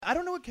I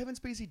don't know what Kevin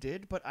Spacey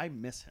did, but I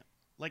miss him.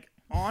 Like,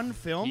 on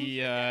film. He,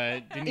 do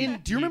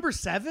you remember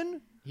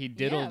Seven? He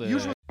diddled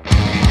Usually.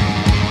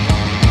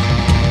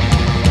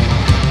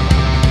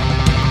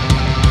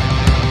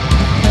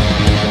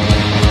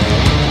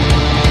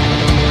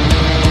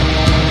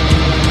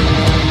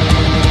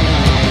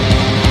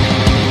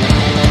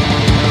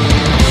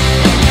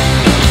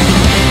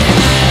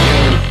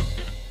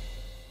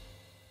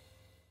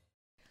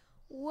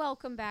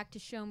 Welcome back to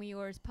Show Me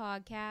Yours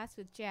podcast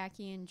with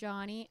Jackie and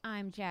Johnny.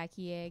 I'm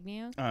Jackie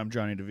Agnew. I'm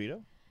Johnny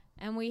DeVito.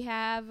 And we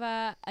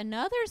have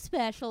another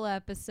special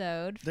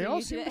episode. They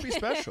all seem to be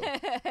special.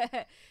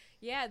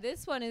 Yeah,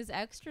 this one is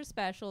extra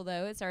special,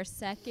 though. It's our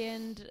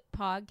second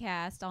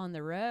podcast on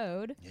the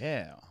road.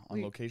 Yeah,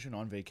 on location,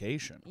 on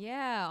vacation.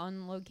 Yeah,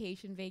 on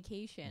location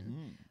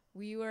vacation.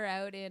 We were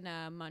out in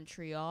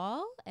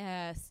Montreal,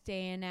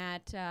 staying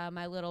at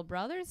my little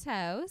brother's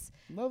house.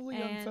 Lovely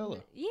young fella.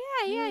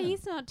 Yeah,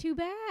 he's not too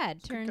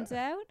bad, turns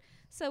out.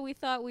 So we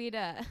thought we'd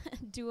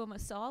do him a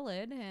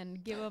solid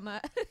and give him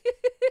a...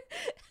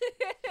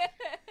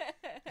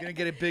 Gonna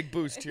get a big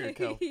boost here,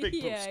 Kel.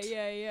 Big boost.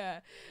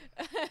 Yeah.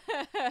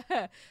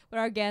 But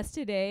our guest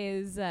today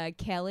is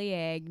Kelly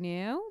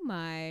Agnew,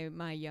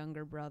 my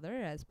younger brother,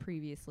 as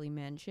previously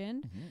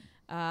mentioned.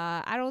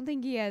 I don't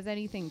think he has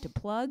anything to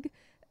plug.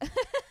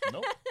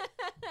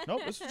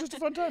 Nope, this is just a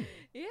fun time.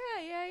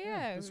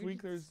 Yeah. This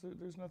week there's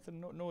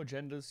nothing, no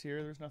agendas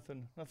here. There's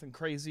nothing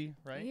crazy,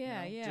 right?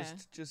 Yeah.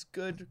 Just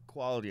good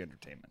quality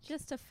entertainment.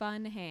 Just a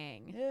fun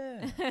hang.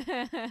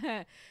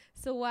 Yeah.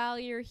 So while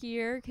you're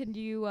here, could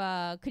you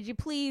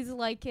please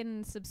like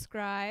and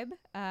subscribe,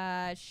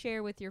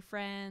 share with your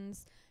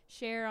friends,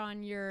 share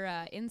on your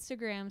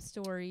Instagram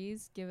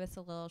stories, give us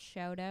a little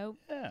shout out.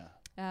 Yeah.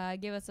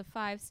 Give us a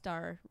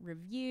 5-star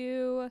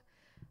review.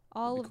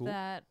 All of cool.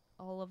 that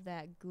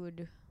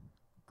good.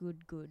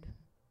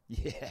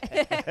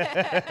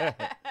 Yeah.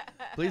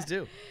 Please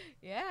do.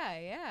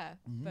 Yeah.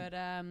 But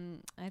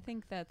I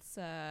think that's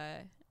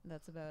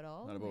about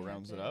all. That about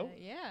rounds it out?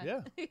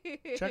 Yeah.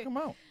 Check them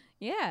out.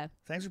 Yeah.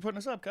 Thanks for putting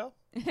us up, Cal.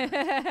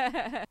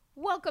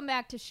 Welcome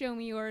back to Show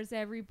Me Yours,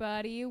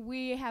 everybody.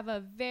 We have a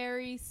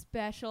very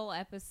special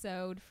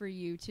episode for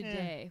you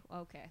today.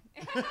 Okay.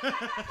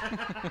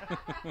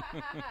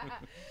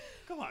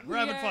 Come on, we're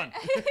having fun.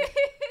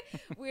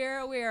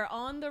 We're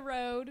on the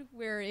road.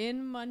 We're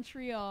in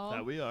Montreal.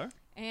 That we are.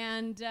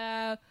 And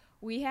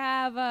we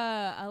have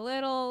a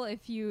little,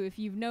 if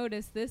you've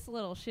noticed, this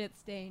little shit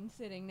stain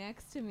sitting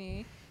next to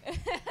me.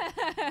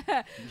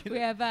 We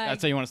have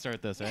That's how you want to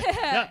start this, eh?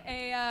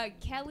 a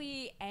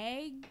Kelly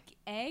Agnew.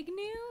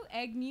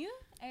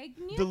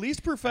 The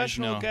least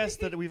professional guest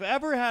that we've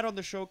ever had on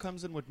the show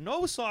comes in with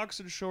no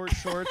socks and short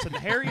shorts and the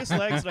hairiest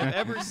legs that I've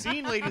ever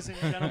seen, ladies and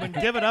gentlemen.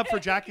 Give it up for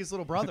Jackie's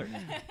little brother.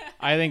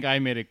 I think I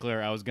made it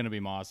clear I was going to be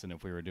Mawson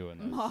if we were doing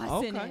this.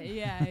 Mawson, Okay.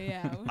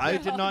 yeah. I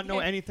did not know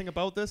anything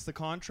about this. The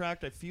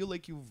contract, I feel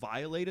like you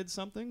violated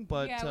something,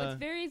 but Yeah, it's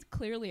very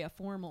clearly a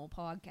formal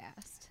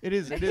podcast. it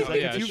is. Oh, Like,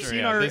 yeah, if you've sure, seen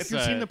yeah. if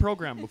you've seen the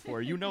program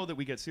before, you know that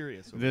we get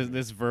serious.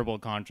 This verbal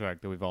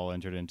contract that we've all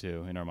entered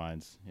into in our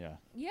minds. Yeah.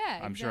 Yeah,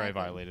 I'm sure I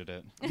violated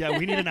it. Yeah,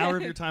 we need an hour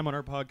of your time on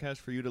our podcast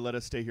for you to let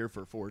us stay here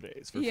for 4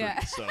 days for free.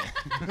 So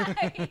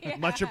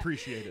much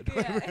appreciated.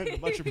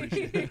 Much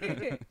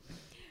appreciated.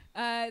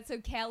 So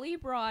Kelly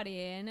brought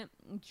in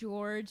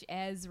George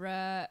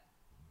Ezra,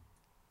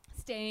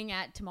 staying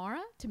at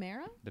Tamara.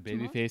 The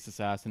baby-faced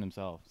assassin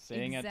himself.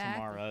 Staying at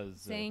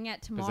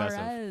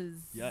Tamara's.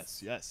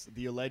 Yes.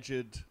 The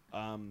alleged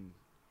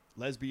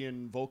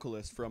lesbian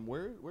vocalist from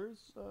where's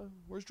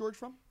George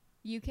from?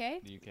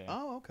 UK. The UK.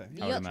 Oh, okay.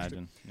 I would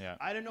imagine. Yeah.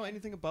 I didn't know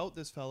anything about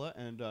this fella,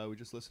 and we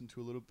just listened to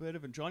a little bit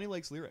of it. Johnny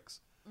likes lyrics.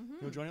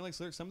 Johnny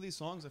likes lyrics. Some of these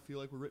songs I feel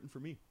like were written for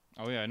me.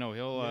 Oh yeah, no,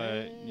 he'll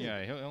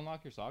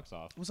knock your socks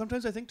off. Well,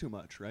 sometimes I think too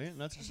much, right?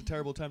 And that's just a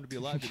terrible time to be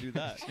alive to do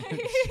that.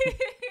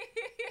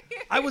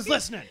 I was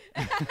listening.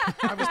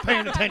 I was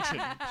paying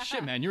attention.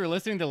 Shit, man, you were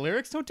listening to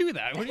lyrics? Don't do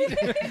that. What are you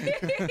doing?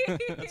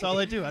 That's all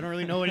I do. I don't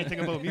really know anything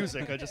about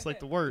music. I just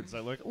like the words.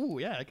 I'm like, ooh,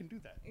 yeah, I can do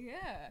that.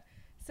 Yeah.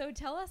 So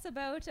tell us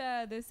about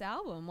this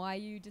album. Why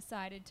you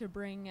decided to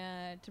bring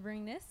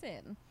this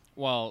in?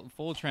 Well,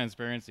 full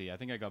transparency, I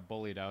think I got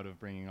bullied out of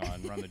bringing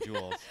on Run the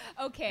Jewels.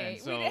 Okay.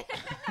 And so,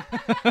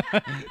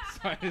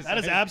 that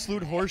is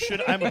absolute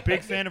horseshit. I'm a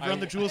big fan of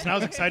Run the Jewels, and I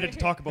was excited to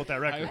talk about that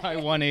record. I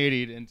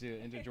 180'd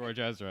into George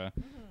Ezra.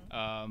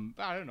 I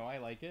don't know. I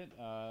like it.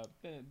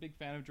 Been a big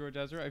fan of George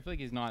Ezra. I feel like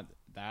he's not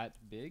that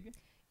big.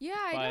 Yeah,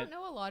 I don't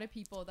know a lot of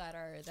people that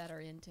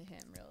are into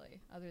him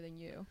really, other than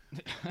you.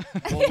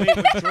 Well, wait,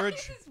 but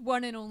George,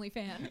 one and only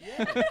fan.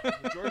 Yeah,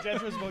 George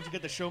Ezra's about to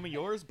get the "Show Me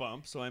Yours"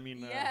 bump, so I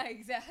mean. Yeah,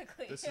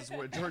 exactly. This is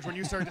what George. When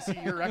you start to see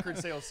your record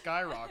sales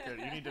skyrocket,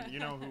 you need to,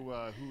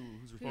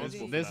 who's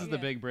responsible. This for is that. the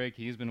big break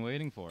he's been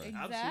waiting for.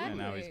 Exactly. And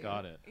now he's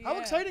got it. How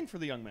exciting for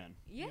the young man.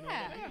 Yeah.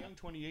 A young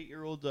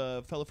 28-year-old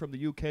fella from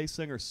the UK,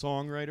 singer,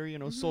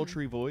 songwriter,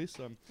 sultry voice.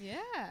 Yeah.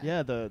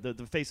 Yeah,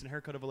 the face and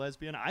haircut of a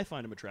lesbian. I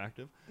find him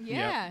attractive.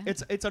 Yeah. Yeah.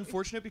 It's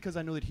unfortunate because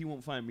I know that he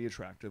won't find me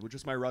attractive with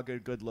just my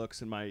rugged good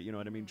looks and my, you know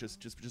what I mean,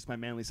 just my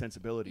manly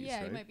sensibilities. Yeah,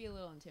 right? he might be a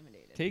little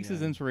intimidated. Takes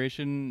his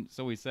inspiration,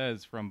 so he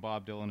says, from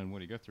Bob Dylan and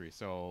Woody Guthrie.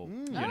 So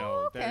you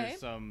know, there's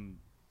some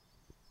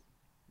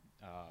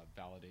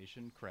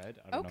validation, cred.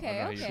 I don't know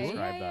how you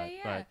describe that,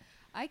 but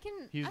I can.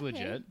 he's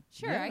legit.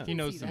 Sure, Yeah. I can he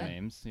knows see some that.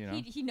 names. You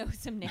know, He knows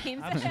some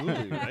names.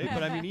 Absolutely, right?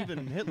 But I mean,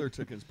 even Hitler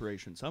took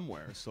inspiration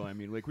somewhere. So I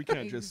mean, like, we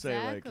can't just say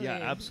like, yeah,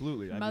 Exactly.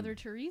 absolutely. Mother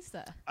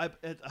Teresa. I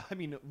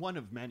mean, one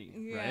of many,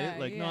 Yeah, right?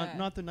 Like, yeah.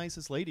 not the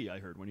nicest lady I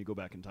heard when you go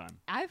back in time.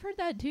 I've heard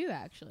that too,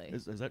 actually.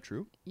 Is that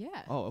true?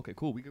 Yeah. Oh, okay,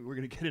 cool. We're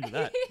gonna get into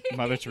that.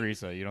 Mother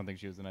Teresa. You don't think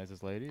she was the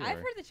nicest lady? I've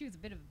or- heard that she was a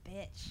bit of a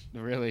bitch.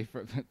 Really,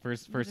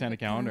 first-hand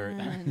account, or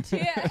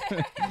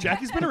Yeah.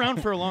 Jackie's been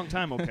around for a long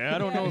time. Okay, I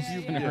don't know if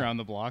you've been been around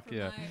the block. From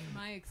Yeah.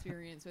 my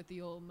experience with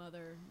the old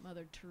Mother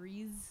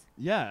Teresa.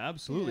 Yeah,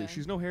 absolutely. Yeah.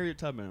 She's no Harriet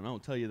Tubman. I'll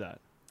tell you that.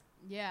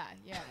 Yeah.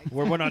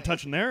 We're not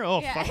touching there. Oh,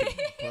 Yeah. fucking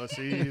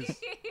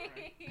pussies.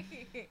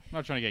 I'm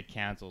not trying to get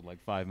canceled like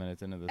 5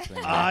 minutes into this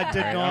thing. I did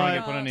Right? I don't not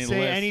get put on any say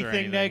lists or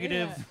anything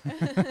negative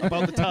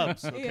about the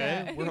Tubs. Okay,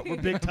 Yeah. we're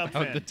big Tub Of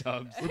the fans.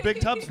 Tubs. We're big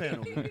Tubs fan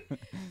over here.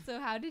 So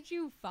how did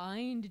you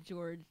find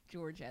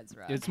George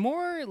Ezra? It's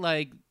more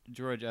like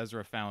George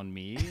Ezra found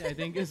me, I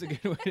think is a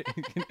good way.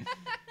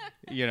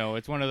 You know,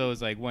 it's one of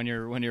those like when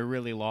you're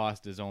really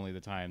lost is only the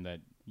time that,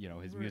 you know,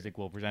 his music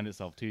will present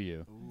itself to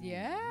you.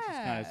 yeah. It's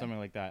kind of something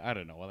like that. I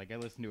don't know. Like I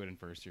listened to it in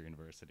first year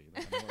university.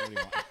 Like, I don't really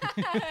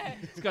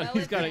want.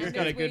 he's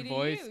got a good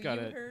voice. You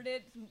heard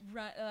it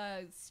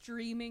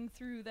streaming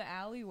through the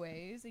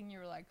alleyways, and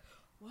you're like,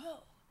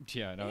 "Whoa!"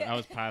 Yeah, no, I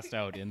was passed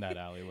out in that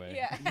alleyway.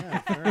 Yeah. Yeah,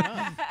 fair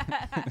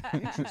enough.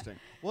 Interesting.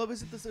 Well,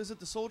 is it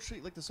the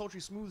sultry, like the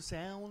sultry smooth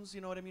sounds?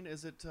 You know what I mean?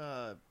 Is it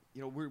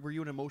you know, were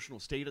you in an emotional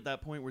state at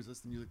that point? Was this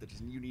the music that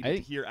you needed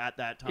to hear at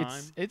that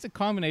time? It's a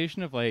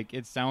combination of like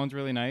it sounds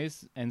really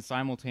nice and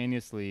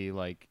simultaneously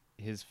like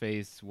his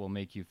face will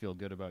make you feel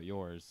good about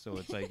yours. So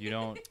it's like you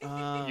don't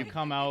you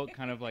come out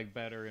kind of like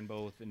better in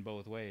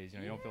both ways. You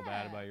know, you don't feel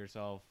bad about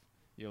yourself.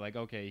 You're like,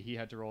 okay, he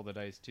had to roll the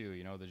dice too,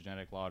 you know, the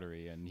genetic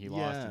lottery, and he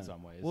lost in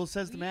some ways. Well,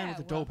 says the man with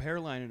the dope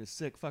hairline and a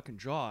sick fucking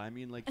jaw. I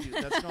mean, like,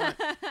 that's not.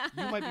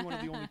 You might be one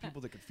of the only people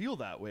that could feel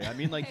that way. I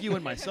mean, like you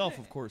and myself,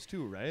 of course,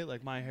 too, right?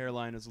 Like my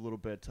hairline is a little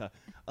bit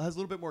has a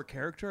little bit more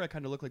character. I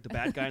kind of look like the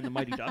bad guy in the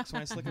Mighty Ducks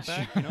when I slick it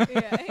back. You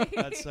know,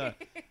 that's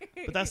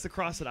but that's the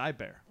cross that I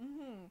bear.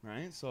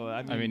 Right, so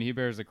I mean, he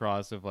bears the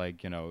cross of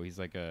like, you know, he's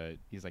like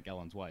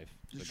Ellen's wife.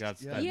 So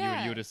that's that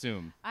you would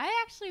assume. I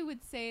actually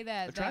would say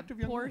that Attractive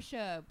young woman.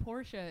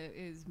 Portia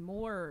is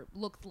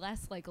looks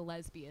less like a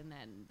lesbian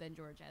than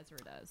George Ezra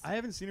does. I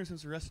haven't seen her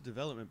since Arrested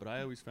Development, but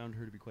I always found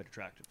her to be quite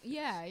attractive.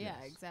 Yeah, Yes.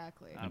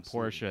 exactly. And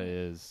Portia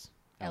is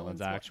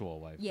Ellen's Ellen's actual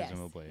wife, Yes,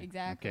 presumably.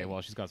 exactly. Okay,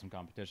 well, she's got some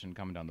competition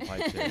coming down the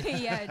pipe too.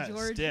 Yeah,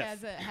 George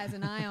Stiff. has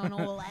an eye on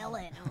old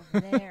Ellen over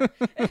there.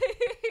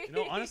 You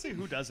know, honestly,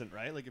 who doesn't,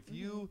 right? Like, if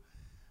you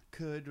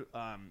could,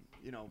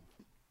 you know,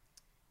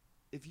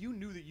 if you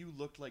knew that you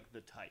looked like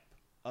the type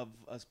of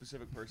a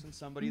specific person,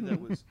 somebody that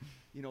was,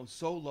 you know,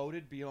 so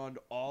loaded beyond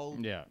all,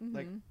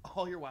 like,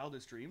 all your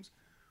wildest dreams,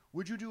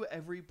 would you do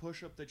every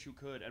push-up that you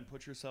could and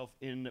put yourself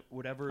in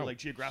whatever, like,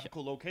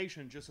 geographical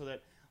location just so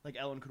that, like,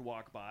 Ellen could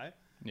walk by?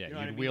 Yeah, you know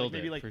what I you'd mean? wield Like,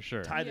 maybe it like for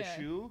sure. tie the Yeah.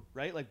 shoe,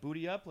 right? Like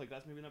booty up, like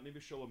that's maybe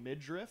show a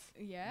midriff.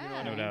 Yeah. You know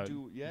what No I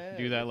mean? doubt.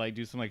 Do that, like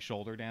do some like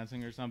shoulder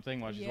dancing or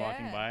something while she's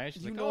walking Yeah. by.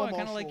 She's You like, know oh, I I'm all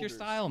kind of like your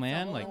shoulders. style,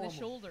 man. All Like, in the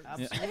shoulders.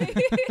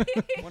 Absolutely.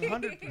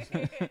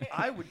 100%.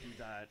 I would do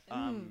that.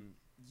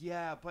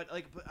 Yeah,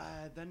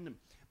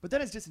 but then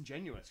it's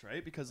disingenuous,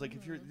 right? Because like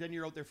if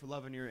you're out there for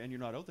love and you're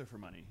not out there for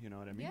money, you know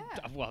what I mean?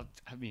 Yeah. well,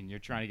 I mean, you're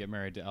trying to get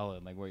married to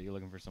Ellen. Like, what, you're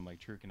looking for some like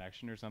true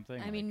connection or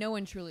something? I mean, no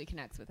one truly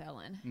connects with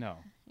Ellen. no.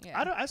 Yeah.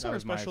 I saw That her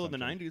was my special in the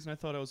assumption. 90s and I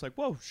thought I was like,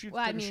 whoa, she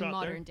Well, I took a mean, shot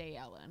modern day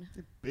Ellen.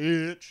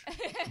 there.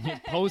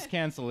 Bitch. Post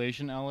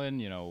cancellation, Ellen.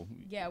 You know,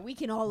 Yeah, we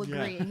can all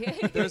agree.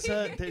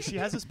 She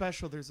has a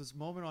special. There's this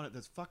moment on it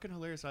that's fucking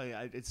hilarious.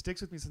 It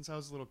sticks with me since I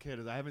was a little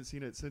kid. I haven't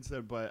seen it since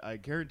then, but I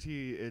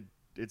guarantee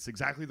it's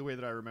exactly the way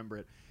that I remember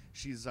it.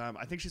 She's I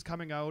think she's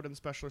coming out in the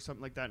special or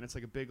something like that, and it's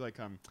like a big like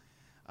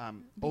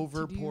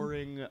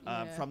overpouring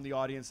from the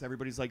audience.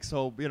 Everybody's like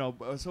so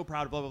so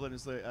proud of blah blah blah. And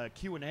there's the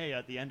Q&A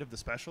at the end of the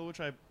special, which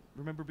I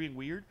remember being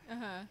weird.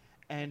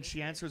 And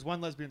she answers one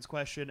lesbian's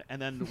question,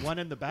 and then one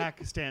in the back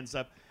stands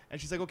up,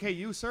 and she's like, "Okay,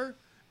 you, sir."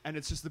 And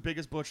it's just the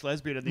biggest butch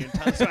lesbian in the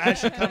entire. So as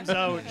she comes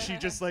out, she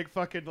just like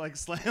fucking like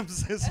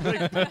slams this.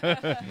 Like,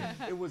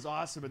 it was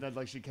awesome. And then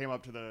like she came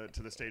up to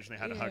the stage and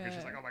they had a hug, and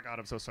she's like, "Oh my god,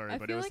 I'm so sorry," I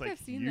but it feel was like like I've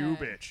seen you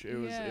that.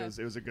 bitch.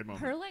 It was a good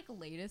moment. Her like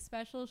latest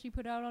special she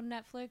put out on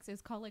Netflix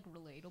is called like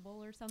Relatable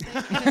or something.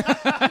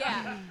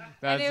 Yeah.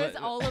 And it was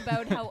all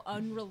about how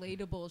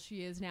unrelatable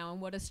she is now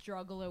and what a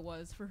struggle it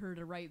was for her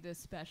to write this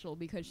special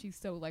because she's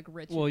so like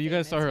rich. well, and you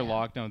guys saw her famous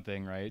now. lockdown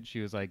thing, right?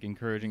 She was like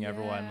encouraging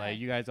everyone, like,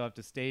 you guys all have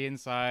to stay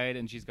inside,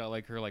 and she she's got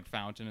like her like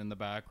fountain in the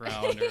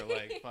background or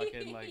like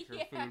fucking like her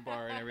food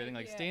bar and everything.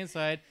 Like stay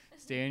inside,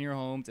 stay in your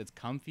homes. It's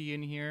comfy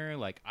in here.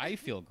 Like I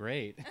feel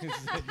great. You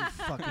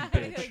fucking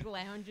bitch. Like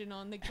lounging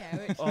on the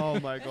couch. Oh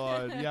my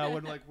god. Yeah,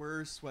 when like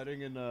we're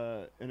sweating in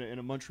a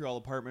Montreal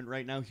apartment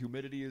right now,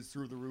 humidity is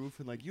through the roof,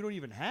 and like you don't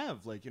even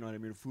have like, you know what I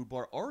mean, a food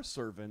bar or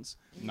servants.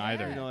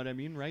 Neither. You know what I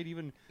mean, right?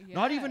 Even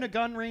not even a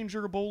gun range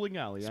or a bowling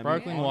alley.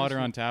 Sparkling water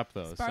on tap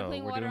though,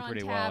 Sparkling so we're water doing on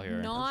pretty tap, well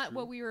here. not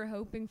what we were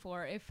hoping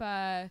for. If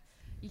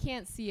you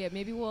can't see it,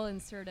 maybe we'll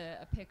insert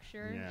a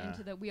picture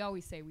into the. We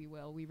always say we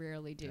will. We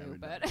rarely do,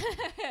 but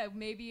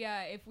maybe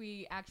if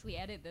we actually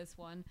edit this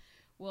one,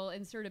 we'll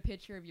insert a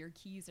picture of your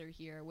keezer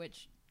here,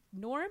 which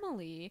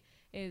normally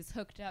is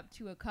hooked up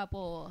to a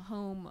couple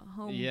home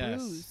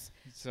brews.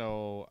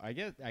 So I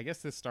guess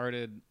this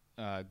started.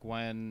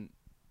 Gwen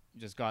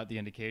just got the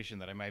indication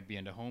that I might be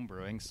into home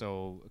brewing.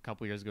 So a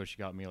couple years ago, she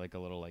got me like a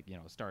little like, you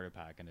know, starter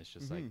pack, and it's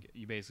just like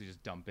you basically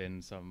just dump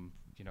in some,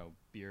 you know,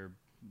 beer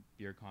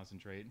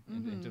concentrate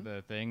into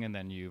the thing, and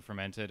then you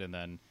ferment it, and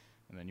then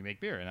you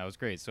make beer, and that was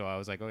great. So I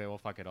was like, okay, well,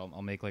 fuck it,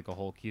 I'll make like a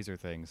whole keezer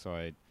thing. So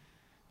I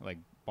like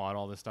bought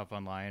all this stuff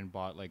online,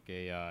 bought like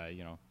a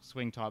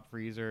swing top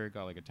freezer,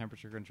 got like a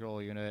temperature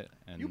control unit.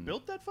 And you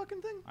built that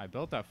fucking thing? I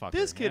built that fucker.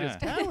 This kid is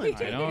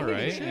talented. I know,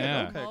 right? Shit.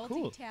 Yeah. Okay, cool.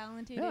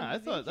 Multi-talented. Yeah, I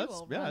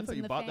thought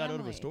you bought that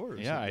out of a store.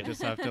 Yeah, I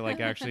just have to like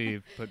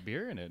actually put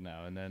beer in it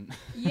now, and then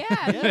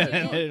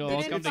it'll all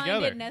we come didn't find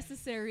together. it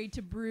necessary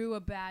to brew a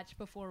batch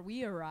before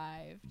we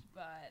arrived,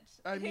 but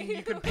I mean,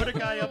 you can put a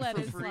guy up Let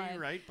for it free, slide.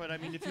 right? But I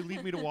mean, if you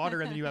lead me to water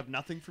and then you have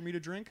nothing for me to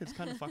drink, it's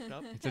kind of fucked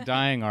up. It's a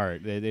dying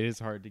art. It is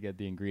hard to get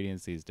the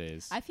ingredients these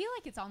days. I feel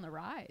like it's on the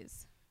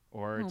rise.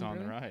 Or it's on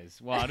the Homebrew.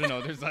 rise. Well, I don't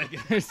know. There's like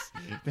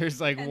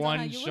there's like Depends on how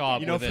one you look shop at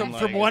it. You know, within, from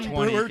like, one a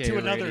brewer 20K to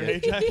another, hey,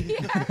 radius.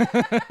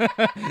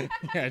 Jackie?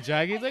 Yeah,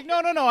 Jackie's like,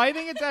 no. I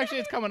think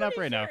it's coming up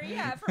right now.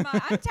 Yeah,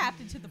 I'm tapped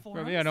into the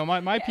forums. Yeah, no,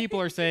 my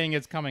people are saying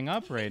it's coming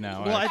up right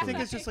now. Well, I actually.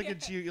 think it's just like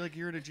like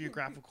you're in a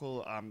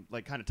geographical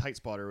like kind of tight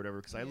spot or whatever.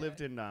 Because I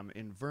lived in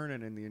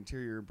Vernon in the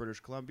interior of British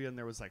Columbia, and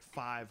there was like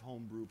 5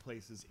 homebrew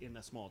places in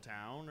a small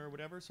town or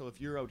whatever. So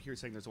if you're out here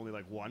saying there's only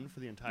like one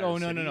for the entire no,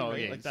 city, no. right?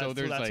 Okay, like so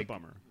that's like a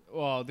bummer.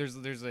 Well, there's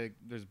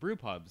brew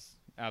pubs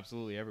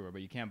absolutely everywhere,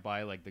 but you can't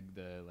buy like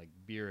the like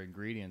beer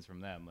ingredients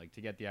from them, like to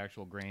get the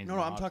actual grains. No,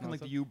 and I'm hops talking and like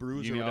stuff. the U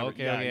brews You or mean- whatever.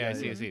 okay, I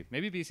yeah. see.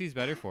 Maybe BC's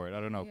better for it. I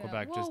don't know. Yeah.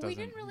 Quebec well, just we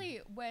doesn't. didn't really,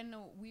 when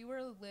we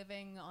were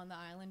living on the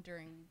island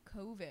during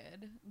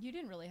COVID, you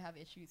didn't really have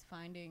issues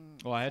finding.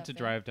 Well, I had to stuff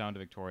there. drive down to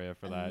Victoria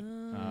for that.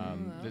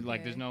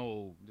 Like, okay. there's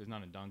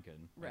not a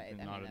Dunkin'. Right,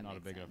 Like, I not mean, that a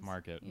makes big enough sense.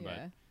 market. Yeah.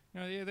 But you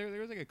know, yeah, there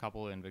was like a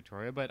couple in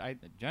Victoria, but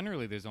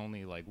generally there's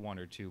only like 1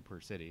 or 2 per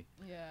city.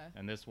 Yeah.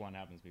 And this one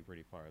happens to be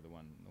pretty far, the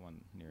one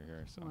near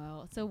here. So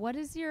Well, so what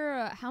is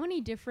your? How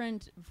many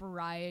different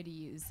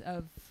varieties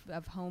of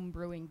home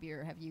brewing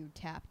beer have you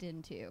tapped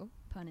into?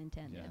 Pun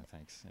intended. yeah,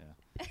 thanks.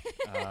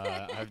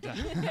 Yeah, I've done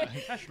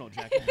Professional,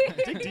 Jackie.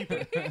 Dig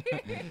deeper.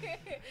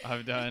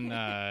 I've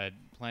done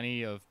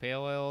plenty of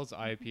pale ales,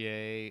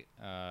 IPA.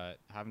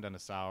 Haven't done a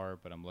sour,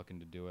 but I'm looking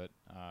to do it.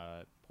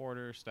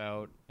 Porter,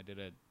 stout. I did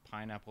a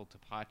pineapple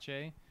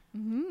tapache,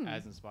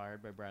 as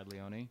inspired by Brad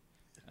Leone.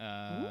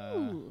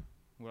 Ooh.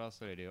 What else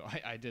did I do?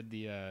 I did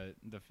the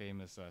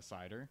famous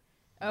cider.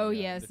 Oh The,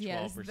 yes, the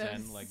yes, 12%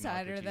 the like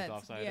cider cheese that's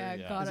off cider.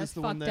 got Is us this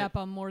the one fucked that- up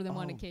on more than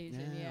one Oh,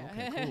 occasion. yeah,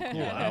 Yeah. okay, cool. Yeah, I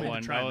that haven't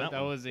one. tried That that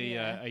was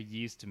Yeah. a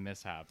yeast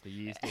mishap. The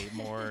yeast ate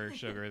more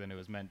sugar than it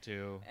was meant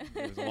to.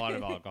 There was a lot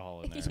of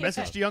alcohol in there. It's a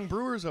message to young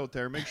brewers out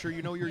there. Make sure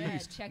you know your Yeah,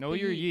 yeast. check Know the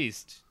your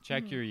yeast. yeast.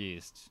 Check your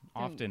yeast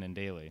often and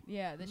daily.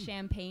 Yeah, the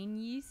champagne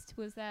yeast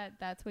was that.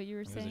 That's what you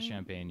were It saying. was a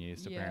champagne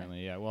yeast, Yeah.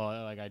 apparently. Yeah.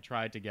 Well, like I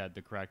tried to get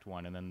the correct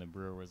one, and then the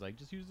brewer was like,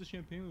 "Just use the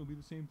champagne; it'll be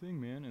the same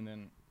thing, man." And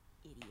then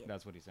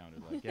that's what he sounded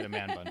like. He had a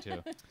man bun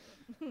too.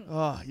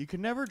 Oh, you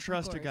can never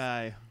trust a course.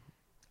 guy.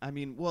 I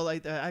mean, well,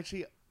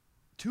 actually,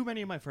 too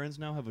many of my friends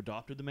now have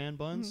adopted the man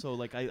bun, so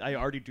like I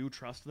already do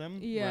trust them.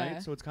 Yeah.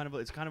 Right. So it's kind of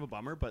a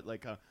bummer, but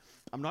like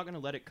I'm not gonna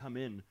let it come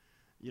in.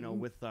 You know,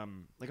 with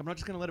like I'm not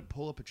just gonna let it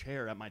pull up a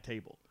chair at my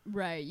table.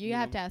 Right, you You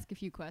have know? to ask a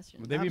few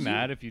questions. Would they be Absolutely.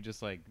 mad if you just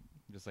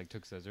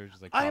took scissors,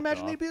 just like? I chopped it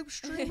imagine off? they'd be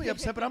extremely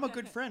upset, but I'm a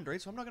good friend, right?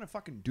 So I'm not gonna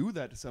fucking do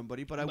that to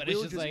somebody. But I But will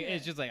it's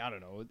just like I don't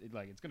know,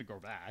 it's gonna go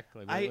back.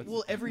 Like,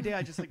 well, every day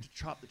I just like to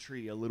chop the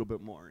tree a little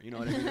bit more. You know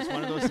what I mean? It's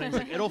one of those things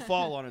like it'll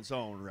fall on its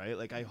own, right?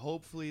 Like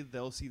hopefully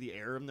they'll see the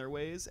error in their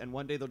ways, and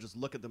one day they'll just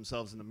look at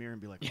themselves in the mirror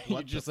and be like, you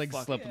 "What just the like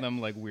fuck?" slip them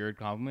like weird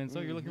compliments.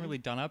 Oh, you're looking really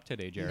done up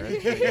today,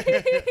 Jared.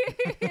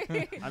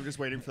 I'm just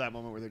waiting for that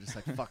moment where they're just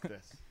like, "Fuck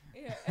this."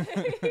 Yeah.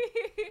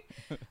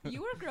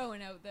 You were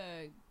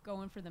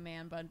going for the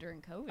man bun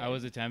during COVID. I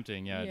was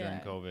attempting, during Yeah.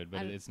 COVID,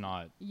 but it's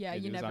not. Yeah,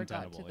 it you was never got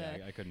to untenable. the.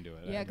 Yeah, I couldn't do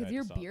it. Yeah, I because had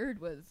your to stop. beard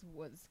was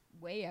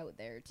way out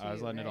there too. I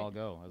was letting it right? all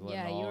go. I was letting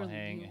Yeah, it you all were-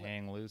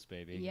 hang loose,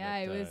 baby.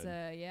 Yeah, But, it was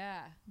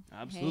yeah.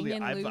 Absolutely.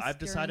 Hanging loose I've during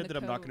decided the that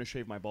I'm not coat. going to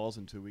shave my balls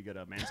until we get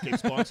a Manscaped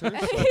sponsor.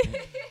 So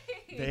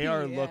they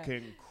are Yeah.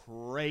 looking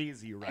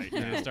crazy right You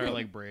now. just start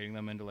like braiding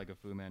them into like a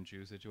Fu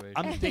Manchu situation.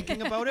 I'm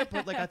thinking about it,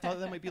 but like I thought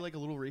that might be like a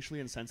little racially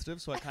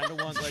insensitive, so I kind of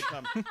want like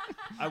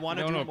I want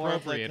to don't do more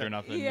of like appropriate or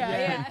nothing.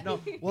 Yeah. no,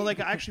 well, like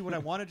actually, what I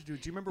wanted to do.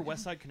 Do you remember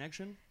West Side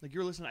Connection? Like you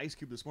were listening to Ice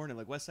Cube this morning.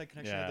 Like West Side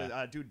Connection had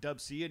the dude Dub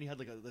C, and he had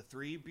like the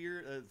three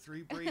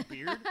braid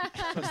beard.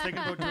 So I was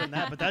thinking about doing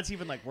that, but that's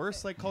even like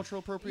worse, like cultural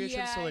appropriation.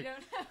 Yeah, so like I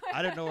don't know.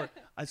 I didn't know where.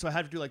 So I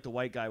had to do like the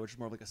white guy, which is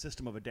more of like a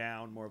System of a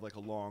Down, more of like a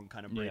long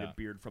kind of braided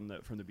beard from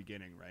the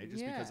beginning, right?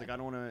 Just because like I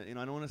don't want to, I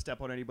don't want to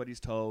step on anybody's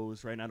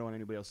toes, right? And I don't want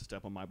anybody else to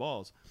step on my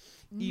balls,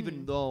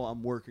 even though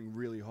I'm working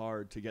really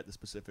hard to get the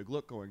specific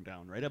look going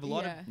down, right? I have a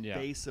lot of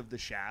base of the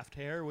shaft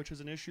hair, which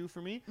is an issue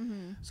for me.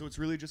 So it's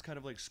really just kind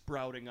of like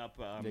sprouting up.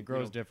 It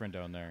grows different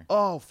down there.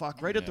 Oh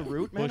fuck! Right at the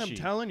root, man. Bushy. I'm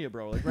telling you,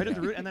 bro. Like right at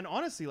the root, and then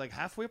honestly, like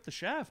halfway up the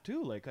shaft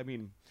too. Like I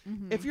mean,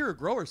 if you're a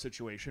grower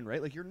situation,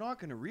 right? Like you're not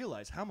going to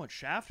realize how much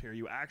shaft hair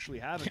you actually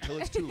have until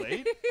it's too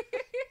late.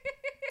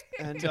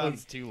 And Until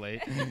it's too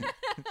late.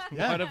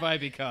 Yeah. What have I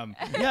become?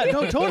 Yeah,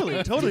 no,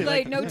 totally. Too late,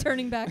 Like, no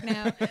turning back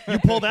now. you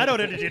pull that out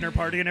at a dinner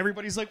party, and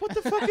everybody's like, "What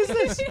the fuck is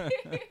this?"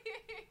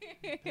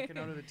 Picking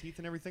out of the teeth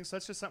and everything. So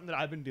that's just something that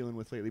I've been dealing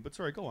with lately. But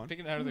sorry, go on.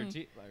 Picking out of their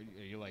teeth.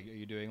 Are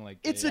you doing like?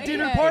 It's a like,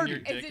 dinner putting party. Your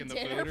It's dick a in the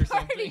dinner food or party,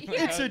 something?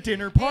 yeah. It's a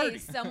dinner party. Hey,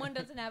 someone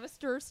doesn't have a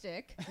stir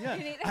stick.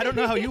 Yeah, I don't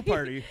know how you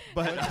party,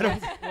 but I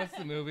don't. What's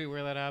the movie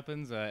where that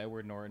happens?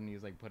 Edward Norton.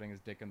 He's like putting his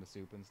dick in the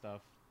soup and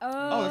stuff.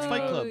 Oh, it's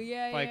Fight Club.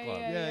 Yeah, Fight Club.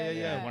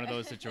 Yeah. One of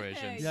those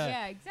situations.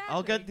 Yeah, exactly.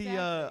 I'll get the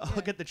exactly,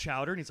 I'll get the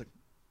chowder, and he's like,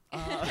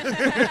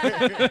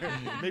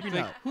 maybe Like,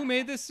 not. who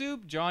made this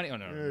soup? Johnny. Oh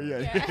no.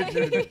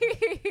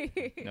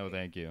 Yeah. No,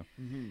 thank you.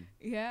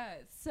 Yeah.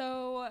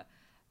 So,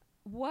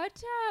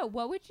 what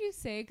would you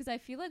say? Because I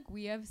feel like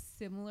we have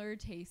similar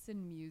tastes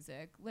in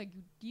music. Like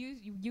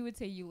you would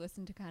say you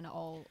listen to kind of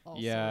all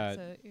Yeah.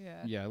 sorts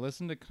of, Yeah, I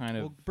listen to kind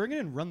of. Well, bring it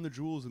in, Run the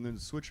Jewels, and then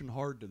switching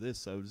hard to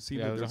this. I was seeing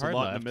Yeah, like it was there's a a hard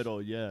lot in left. the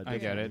middle. Yeah, I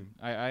get it.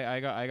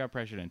 definitely. I got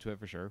pressured into it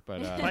for sure,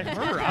 but By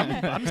her,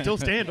 I'm still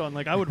stand on.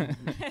 Like I would.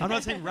 I'm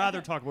not saying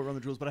rather talk about Run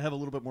the Jewels, but I have a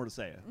little bit more to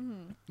say.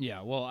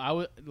 yeah. Well, I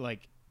would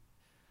like.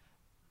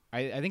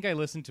 I think I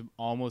listened to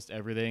almost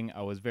everything.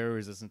 I was very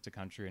resistant to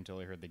country until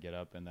I heard the Get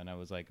Up, and then I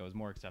was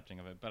more accepting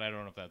of it. But I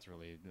don't know if that's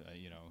really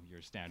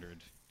your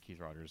standard Keith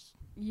Rogers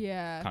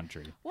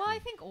country. Well, I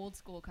think old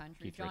school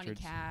country, Keith Johnny Richards.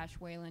 Cash,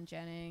 Waylon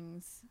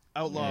Jennings.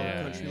 Outlaw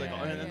Yeah, country, like,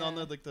 yeah, and yeah. on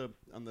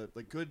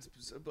the good,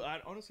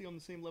 but honestly on the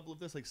same level of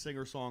this, like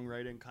singer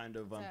songwriting kind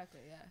of,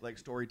 Exactly. Yeah. like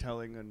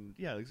storytelling and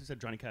like I said,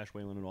 Johnny Cash,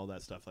 Waylon, and all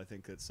that stuff. I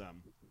think it's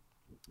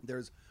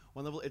there's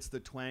one level. It's the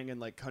twang, and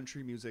like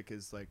country music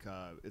is like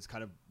it's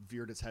kind of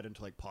veered its head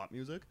into like pop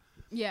music.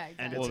 Yeah.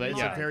 Exactly. And Well, it's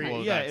yeah, a very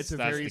well, yeah, that's- it's a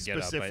that's very the Get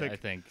Up, specific. I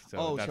think so.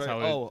 Oh, That's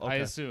sorry. how Oh, I okay.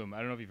 assume. I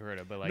don't know if you've heard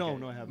it, but like No,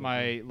 I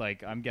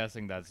haven't. I'm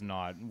guessing that's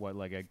not what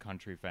like a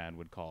country fan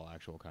would call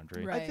actual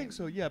country. Right. I think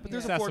so, yeah. But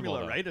there's Yeah. a formula,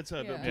 Accessible, though. right? It's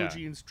a Yeah. blue Yeah.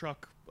 jeans,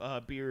 truck,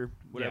 beer,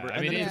 whatever. Yeah, I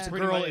and mean, then if it's it's a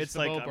pretty girl, much it's the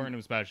like Bo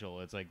Burnham special.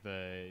 It's like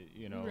the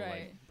Right.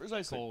 like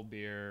precisely. cold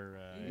beer,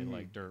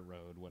 like Dirt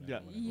Road, whatever. Yeah.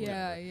 whatever,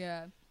 Yeah, whatever.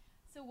 yeah.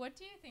 So what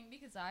do you think,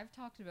 because I've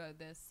talked about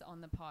this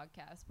on the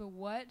podcast, but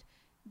what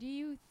do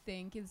you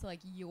think is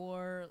like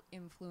your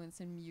influence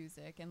in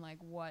music, and like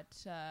what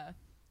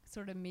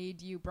sort of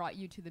brought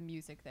you to the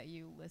music that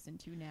you listen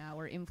to now,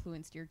 or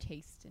influenced your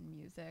taste in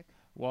music?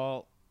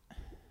 Well,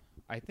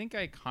 I think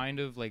I kind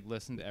of like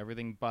listened to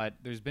everything, but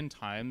there's been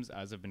times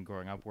as I've been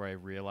growing up where I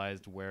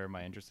realized where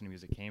my interest in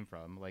music came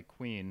from, like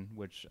Queen,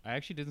 which I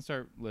actually didn't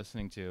start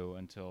listening to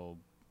until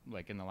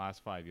like in the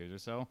last 5 years or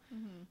so.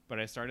 But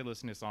I started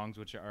listening to songs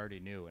which I already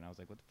knew, and I was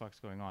like, what the fuck's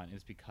going on? And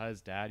it's because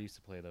Dad used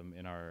to play them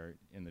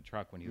in the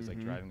truck when he was like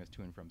driving us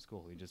to and from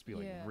school. He'd just be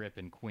like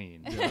ripping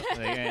Queen. Like,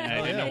 and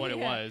I didn't know what it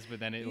was,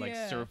 but then it like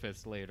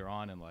surfaced later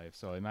on in life.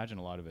 So I imagine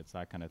a lot of it's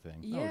that kind of thing.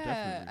 Yeah,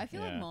 definitely. I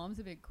feel like Yeah. Mom's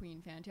a big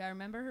Queen fan too. I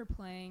remember her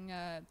playing.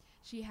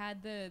 She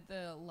had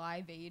the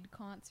Live Aid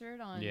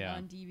concert on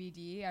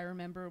DVD. I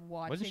remember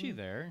watching. Wasn't she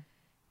there?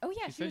 Oh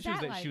yeah, She she was said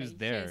at she Live was Aid.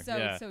 there, So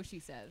yeah. so she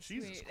says.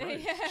 Jesus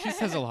Wait. Christ. She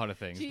says a lot of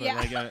things, but Yeah.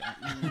 like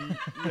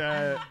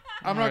Yeah,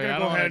 I'm not I gonna don't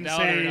go wanna ahead and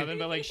doubt her or say nothing,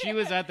 but like she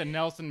was at the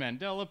Nelson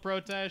Mandela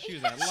protest. She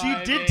was at she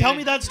Live did Aid. tell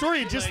me that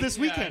story just Like, this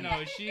weekend. Yeah,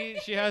 no,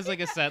 she has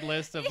like a set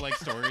list of like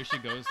stories she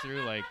goes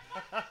through. Like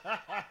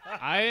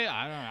I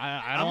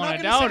I'm don't not want gonna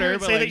to doubt sit here her, and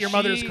but say like, that your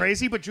mother is she-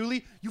 crazy, but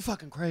Julie, you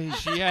fucking crazy.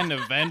 She had an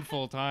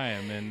eventful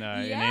time in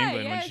Yeah,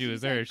 England yeah, when she was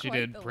she's there. had She quite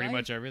did the pretty life.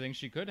 much everything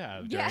she could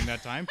have Yeah. during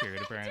that time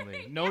period.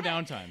 Apparently, no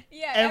downtime.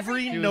 Yeah,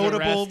 Every She was notable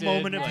arrested,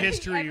 moment of like-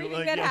 history, everything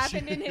like, that yeah, she-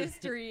 happened in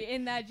history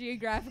in that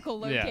geographical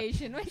Yeah.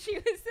 location when she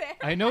was there.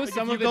 I know Like,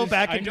 some if of you it go is-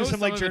 back I and do know some, some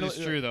like, of it journal- is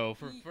true though,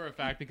 for a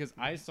fact, because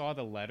I saw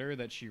the letter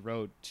that she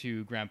wrote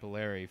to Grandpa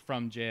Larry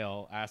from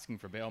jail asking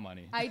for bail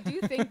money I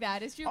do think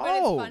that is true, but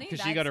Oh. it's funny. because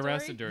that she got story-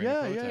 arrested during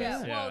Yeah, the yeah,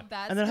 protest. Yeah, well,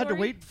 that and then had to story-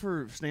 wait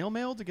for snail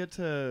mail to get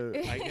to.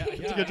 I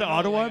get to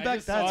Ottawa and I back?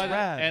 just That's saw it,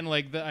 rad. And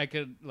like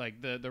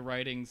the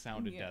writing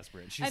sounded Yeah.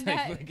 desperate. She's And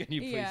like, that- "Can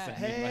you please yeah.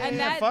 send me Hey, money?" And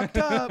that- fucked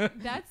up.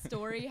 That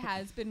story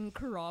has been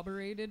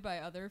corroborated by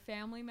other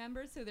family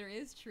members, so there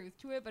is truth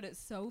to it, but it's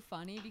so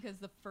funny because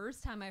the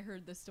first time I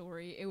heard the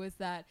story, it was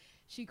that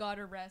she got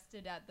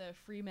arrested at the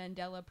Free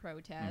Mandela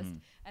protest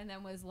and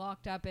then was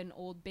locked up in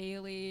Old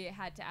Bailey,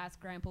 had to ask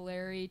Grandpa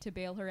Larry to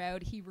bail her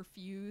out. He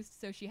refused,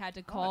 so she had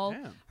to call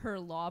her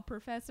law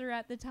professor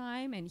at the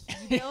time, and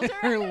he bailed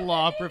her. Her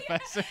law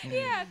professor.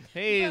 Yeah.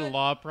 Hey,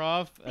 law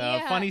prof.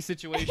 Funny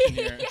situation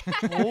here.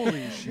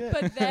 Holy shit.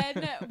 But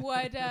then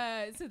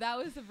so that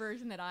was the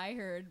version that I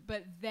heard.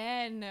 But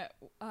then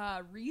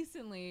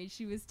recently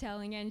she was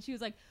telling, and she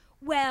was like,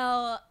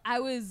 well, I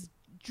was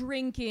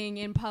drinking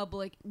in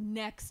public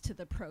next to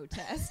the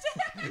protest.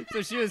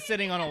 So she was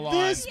sitting on a lawn,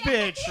 This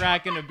bitch.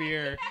 cracking a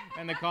beer,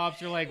 and the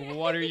cops are like,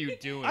 "What are you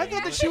doing?" I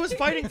thought that she was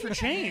fighting for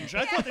change.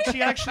 I thought that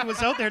she actually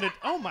was out there to.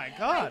 Oh my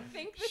god. I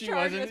think the She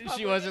charge wasn't. was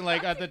She wasn't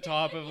like at the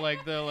top of like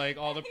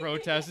all the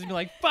protesters, be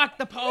like, "Fuck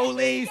the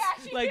police!"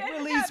 Yeah, she like did.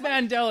 release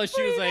Mandela.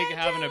 She was Free like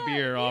having a Mandela.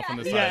 beer off on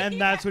the side. Yeah, and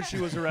that's what she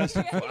was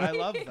arrested for. I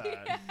love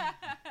that.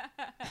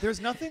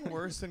 There's nothing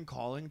worse than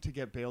calling to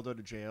get bailed out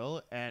of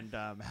jail and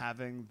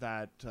having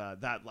that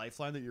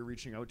lifeline that you're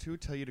reaching out to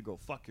tell you to go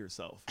fuck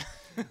yourself.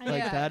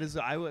 Like that is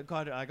I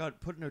got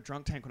put in a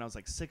drunk tank when I was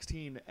like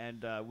 16,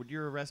 and when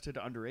you're arrested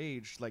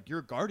underage, like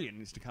your guardian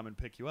needs to come and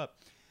pick you up.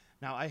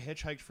 Now I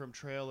hitchhiked from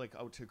Trail like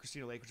out to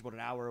Christina Lake, which is about an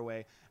hour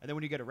away, and then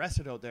when you get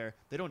arrested out there,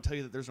 they don't tell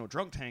you that there's no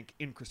drunk tank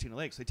in Christina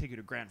Lake, so they take you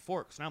to Grand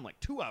Forks. Now I'm like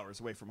 2 hours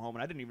away from home,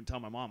 and I didn't even tell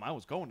my mom I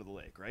was going to the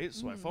lake, right?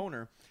 So I phone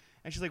her,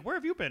 and she's like, "Where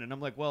have you been?" And I'm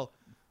like, "Well,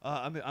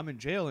 I'm in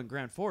jail in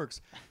Grand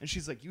Forks." And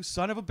she's like, "You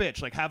son of a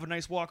bitch! Like, have a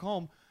nice walk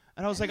home."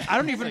 And I was like, "I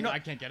don't even know. I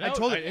can't get out. I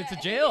told her, It's a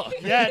jail.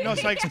 yeah, no.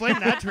 So I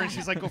explained that to her, and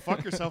she's like, "Go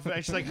fuck yourself."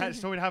 And she's like, "I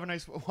just told me to have a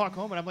nice walk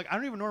home." And I'm like, "I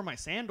don't even know where my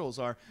sandals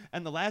are."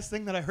 And the last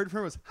thing that I heard from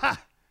her was,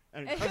 "Ha!"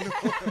 And,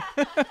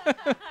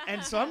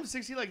 and so I'm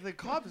 60, like the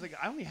cop is like,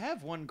 "I only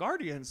have one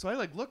guardian." So I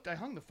like looked, I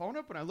hung the phone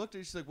up, and I looked,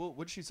 and she's like, "Well,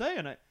 what'd she say?"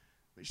 And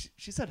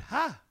she said,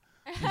 "Ha."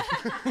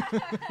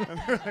 And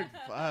they're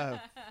like,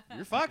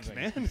 "You're fucked,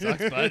 man."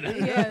 Sucks, bud.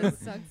 Yeah, it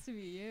sucks to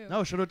be you.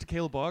 No, shout out to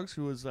Kayla Boggs,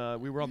 who was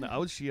we were on the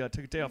outs. She took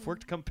a day off work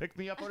to come pick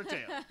me up out of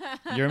jail.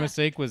 Your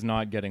mistake was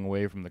not getting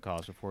away from the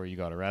cops before you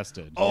got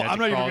arrested. Oh, You had I'm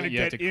to not even crawl- going to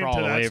you had get to into crawl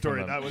away that from story.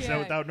 them. That was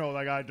Yeah. that. No,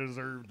 like I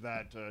deserved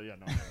that. Yeah,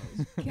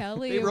 no.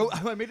 Kelly. They wrote.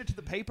 I made it to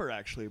the paper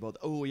actually about.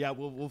 Oh yeah,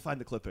 we'll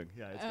find the clipping.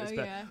 Yeah, it's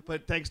bad. yeah.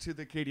 But thanks to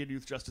the Canadian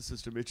youth justice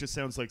system, it just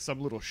sounds like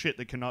some little shit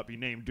that cannot be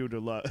named due to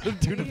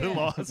due to the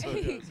law. So, yeah,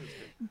 it's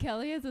good.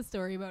 Kelly has a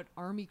story about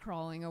army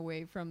crawling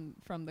away from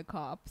the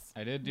cops.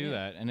 I did do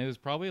that, and it was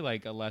probably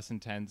like a less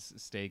intense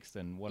stakes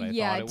than what I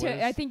Yeah, thought it was.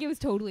 I think it was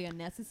totally It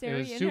unnecessary.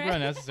 was in super her-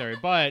 unnecessary,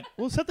 but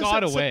Well, set the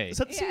got set, away.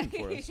 Set the scene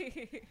for us.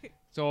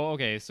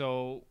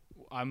 So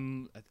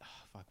I'm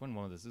when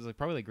was this? It was like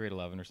probably like grade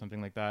 11 or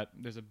something like that.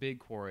 There's a big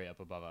quarry up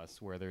above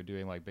us where they're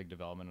doing like big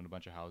development on a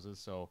bunch of houses.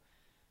 So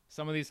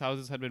some of these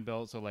houses had been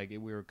built, so like we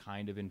were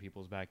kind of in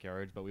people's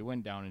backyards, but we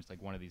went down into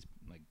like one of these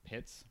like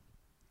pits.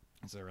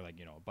 So there were like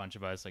a bunch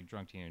of us like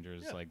drunk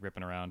teenagers like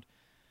ripping around.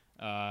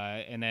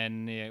 And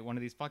then one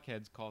of these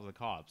fuckheads calls the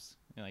cops.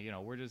 And,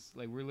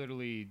 we're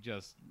literally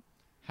just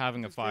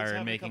having a Just fire and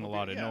having a making a couple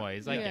lot beers, of yeah.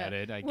 noise. I Yeah. get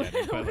it. I We're, get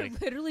it. But we're like,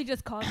 literally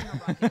just causing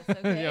a ruckus.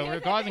 Okay? yeah, we're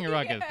causing a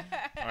ruckus.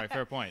 All right,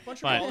 fair point.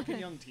 Bunch But of rollicking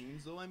young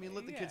teens, though. I mean,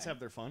 let the kids have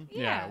their fun.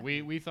 yeah,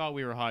 Yeah. we thought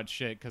we were hot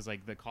shit because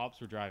like the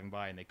cops were driving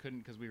by and they couldn't,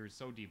 because we were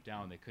so deep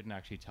down, they couldn't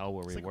actually tell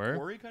where It's we like were. a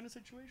quarry kind of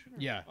situation. Or?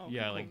 Yeah, Oh,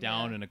 yeah, cool. like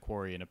down in a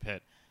quarry in a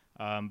pit.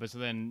 But so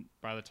then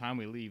by the time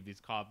we leave, these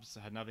cops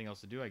had nothing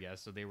else to do, I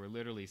guess. So they were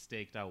literally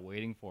staked out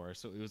waiting for us.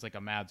 So it was like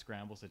a mad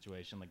scramble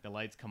situation. Like the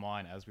lights come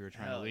on as we were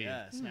trying Hell to leave.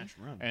 yeah, snatch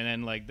and run. And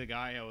then like the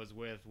guy I was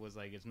with was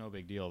like, "It's no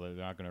big deal. They're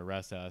not going to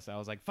arrest us." I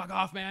was like, "Fuck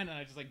off, man!" And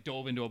I just like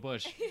dove into a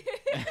bush.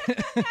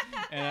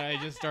 And I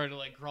just started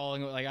like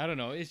crawling. Like I don't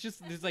know. It's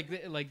just there's like the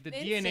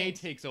DNA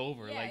Instinct. takes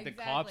over. Yeah, like the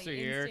cops are exactly.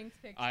 here. Instincts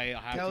pick I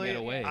have Kelly, to get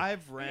away.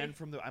 I've ran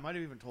from the. I might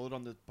have even told it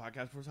on the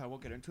podcast before, so I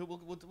won't get into it.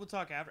 We'll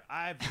talk after.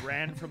 I've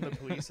ran from the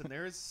police, and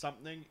there is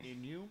something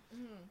in you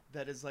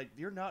that is like,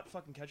 you're not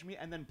fucking catching me.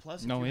 And then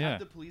plus, if No, you yeah. have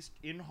the police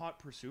in hot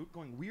pursuit,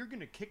 going, we're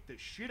gonna kick the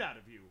shit out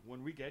of you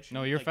when we get you.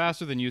 No, you're like,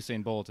 faster than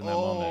Usain Bolt in that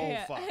Oh, moment.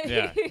 Yeah. fuck.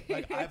 Yeah.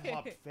 Like I've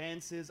hopped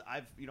fences.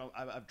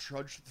 I've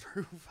trudged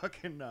through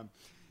fucking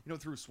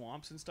through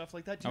swamps and stuff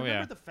like that. Do you Oh,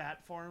 remember yeah. the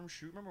Fat Farm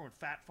shoot? Remember when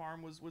Fat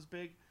Farm was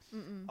big?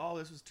 Oh,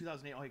 this was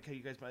 2008. Oh, okay,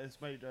 you guys, this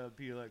might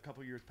be like a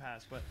couple years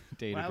past, but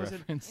Dated when I was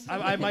reference.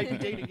 I might be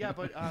dating, yeah,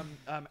 but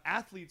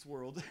Athlete's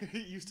World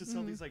used to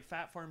sell these like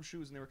Fat Farm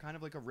shoes, and they were kind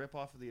of like a rip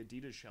off of the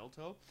Adidas shell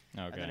toe,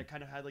 and then Okay. it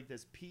kind of had like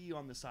this P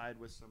on the side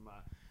with some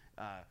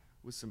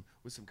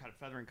kind of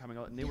feathering coming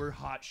out, and they were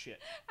hot shit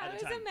I at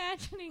was the time.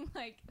 imagining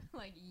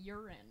like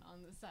urine on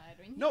the side.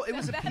 When you No, it said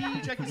was a that.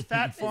 PH, like this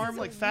Fat This Farm, is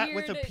like a fat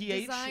with a weird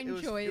PH. design It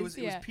was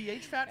choice,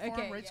 PH Fat Farm,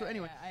 Okay, right? So yeah,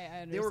 anyway,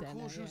 I they were understand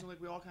cool that, shoes, yeah. and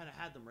like we all kind of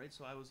had them, right?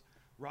 So I was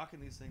rocking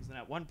these things. And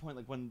at one point,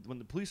 like when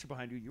the police are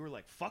behind you, you were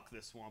like, "Fuck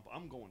this swamp!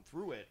 I'm going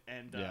through it."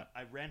 And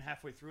I ran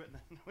halfway through it, and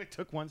then I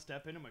took one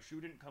step in, and my shoe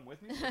didn't come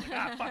with me. So I was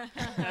like, fuck!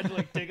 I had to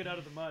like dig it out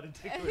of the mud and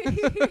take it.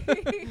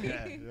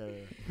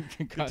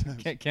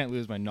 Can't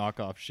lose my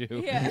knockoff shoe.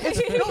 Yeah.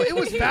 It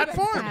was Fat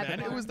Farm, Fat man.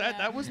 It Farm, was yeah.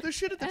 that was the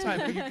shit at the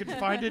time. You could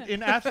find it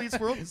in Athlete's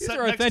World. These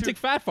are authentic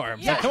Fat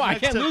Farms. Yeah. Come on, I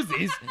Next can't to- lose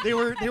these. They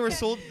were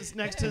sold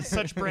next to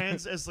such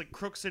brands as like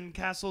Crooks and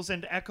Castles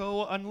and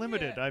Echo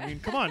Unlimited. Yeah. I mean,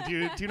 come on, do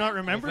you not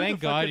remember? Well, thank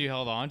the God fucking- you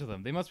held on to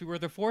them. They must be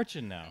worth a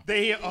fortune now.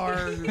 They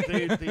are.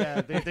 They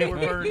were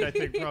burned. I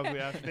think probably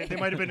after. They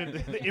might have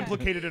been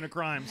implicated in a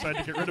crime, so I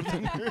had to get rid of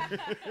them.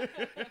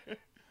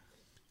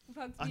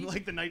 Fuck,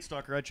 Unlike the Night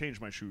Stalker, I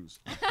changed my shoes.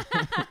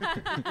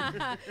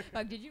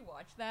 Fuck, did you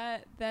watch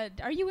that?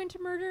 Are you into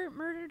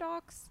murder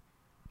docs?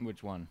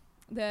 Which one?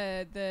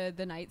 The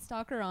Night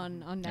Stalker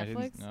on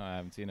Netflix. No, I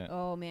haven't seen it.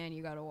 Oh man,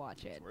 you gotta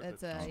watch it.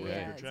 That's a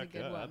it's a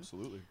good one.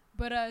 Absolutely.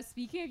 But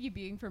speaking of you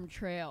being from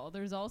Trail,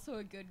 there's also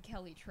a good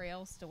Kelly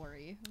Trail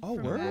story. Oh,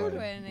 from word? back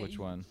when Which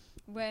one?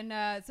 When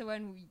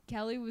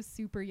Kelly was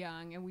super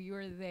young and we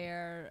were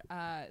there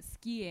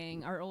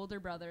skiing, our older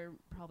brother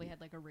probably had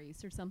like a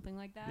race or something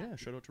like that. Yeah,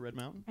 shout out to Red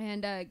Mountain.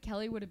 And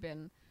Kelly would have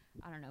been,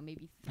 I don't know,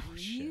 maybe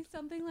 3,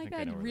 something like I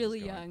think I know that, where really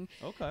this is young.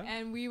 Okay.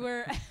 And we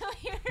were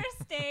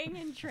staying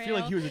in Trail. I feel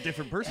like he was a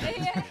different person.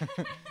 Yeah.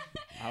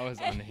 I was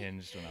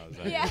unhinged when I was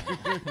that Yeah.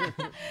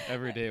 young.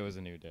 Every day was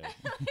a new day.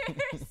 We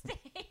were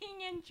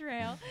staying in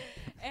Trail,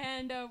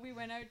 and we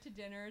went out to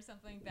dinner or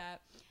something like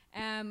that.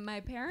 And my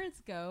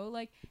parents go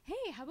like,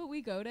 "Hey, how about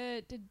we go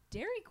to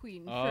Dairy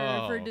Queen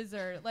for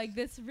dessert? Like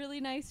this really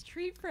nice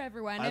treat for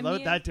everyone." I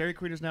love it. That Dairy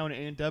Queen is now an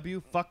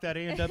A&W. Fuck that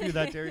A&W.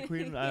 That Dairy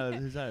Queen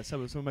is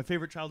some of my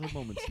favorite childhood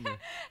moments.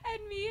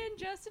 And me and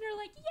Justin are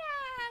like,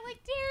 "Yeah, like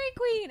Dairy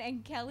Queen."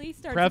 And Kelly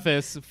starts.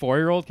 Preface: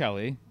 4-year-old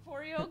Kelly.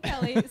 4-year-old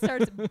Kelly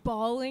starts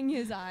bawling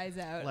his eyes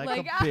out,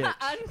 Like a bitch.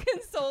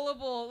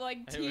 Unconsolable,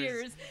 like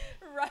tears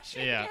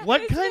rushing. Yeah. down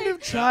What his kind face.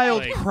 of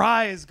child Like-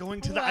 cries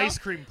going to the Well- ice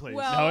cream place?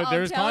 well- No, I'll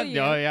there's tell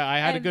you. yeah, I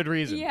had a And- good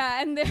reason.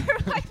 Yeah, and my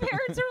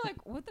parents are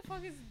like, "What the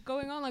fuck is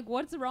going on? Like,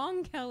 what's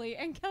wrong, Kelly?"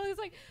 And Kelly's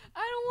like, "I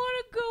don't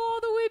want to go all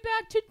the way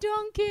back to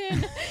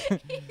Dunkin'."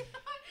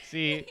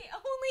 See, the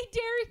only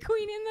Dairy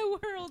Queen in the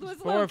world was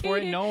For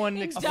located no one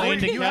in explained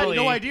to Dunkin'. You had Kelly.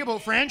 no idea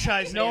about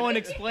franchising. no one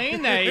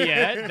explained that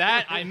yet.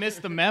 That I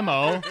missed the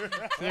memo. So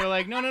they're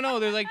like, no.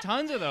 There's like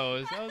tons of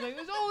those. I was like,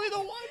 there's only the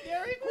one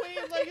Dairy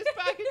Queen. Like it's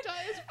back in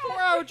time. It's a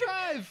 4-hour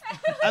drive.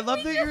 I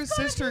love that your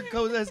sister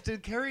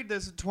carried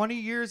this 20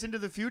 years into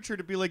the future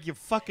to be like, "You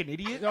fucking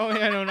idiot." Oh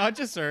yeah, no, not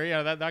just her.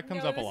 Yeah, that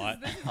comes No, up a this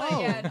lot. This is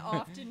like an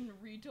often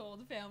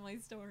retold family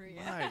story.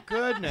 My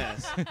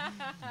goodness.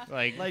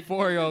 Like Like-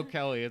 4-year-old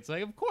Kelly. It's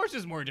like, of course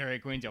there's more Dairy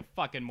Queens, you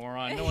fucking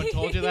moron. No one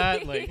told you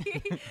that. Like,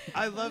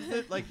 I love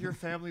that like your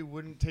family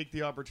wouldn't take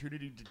the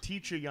opportunity to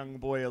teach a young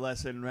boy a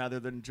lesson rather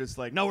than just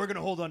like, "No, we're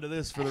gonna hold on to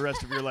this for the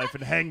rest of your life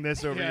and hang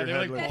this over yeah, your they're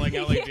head." like pulling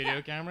out like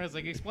video cameras.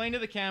 Like, explain to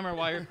the camera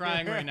why you're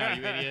crying right now,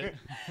 you idiot.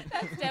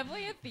 That's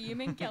definitely a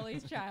theme in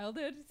Kelly's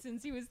childhood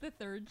since he was the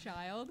 3rd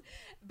child.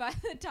 By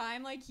the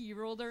time like he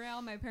rolled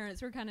around, my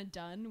parents were kind of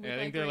done with Yeah, I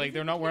think like, they're like,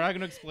 raising we're not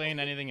gonna explain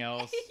anything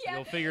else. Yeah.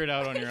 You'll figure it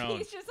out on your own.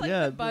 He's just like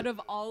Yeah, the butt of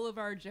all of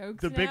our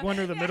jokes. The big now. one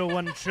or the middle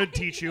one should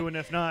teach you, and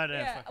if not,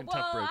 fucking well,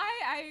 tough break.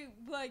 I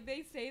like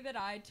they say that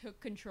I took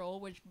control,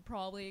 which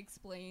probably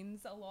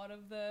explains a lot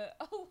of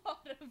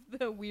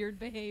the weird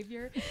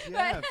behavior.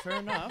 Yeah, fair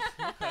enough.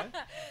 Okay.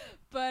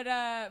 But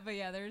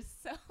yeah, there's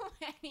so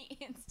many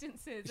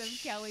instances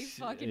of Kelly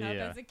fucking up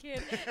Yeah. as a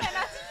kid, and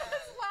I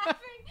was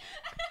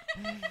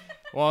laughing.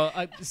 Well,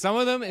 some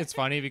of them it's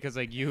funny because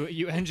like you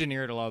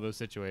engineered a lot of those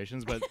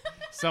situations, but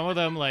some of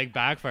them like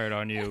backfired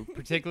on you.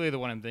 Particularly the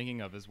one I'm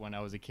thinking of is when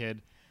I was a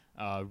kid,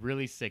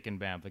 really sick in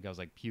Banff. Like I was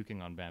like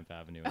puking on Banff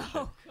Avenue. And shit.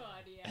 Oh God,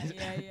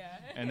 yeah.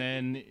 And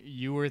then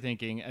you were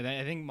thinking, and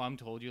I think Mom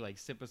told you like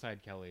sit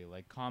beside Kelly,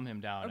 like calm him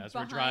down Or as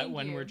behind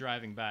when you. we're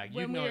driving back. You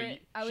When we know, were-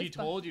 I she was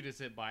told you to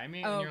sit by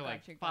me, Oh, and you're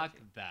like, gotcha, fuck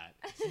gotcha. that.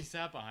 She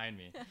sat behind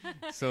me.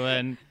 So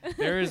then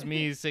there's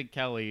me, sick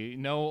Kelly,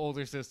 no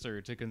older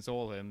sister to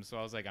console him. So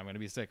I was like, I'm gonna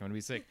be sick.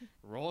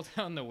 Roll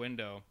down the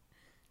window.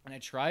 And I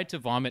tried to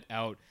vomit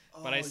out,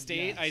 but I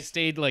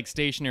stayed like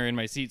stationary in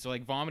my seat, so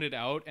like vomited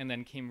out and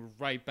then came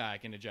right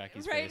back into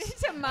Jackie's Right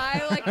face. into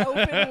my like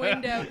open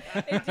window.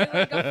 It did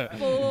like a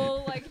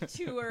full like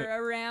tour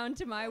around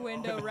to my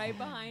window right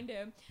behind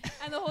him.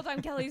 And the whole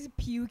time Kelly's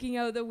puking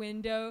out the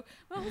window.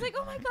 Mom was like,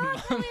 "Oh my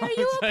God, Kelly, are you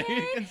Mom's, like,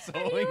 okay? Are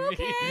consoling you me.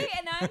 okay?"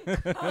 And I'm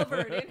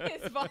covered in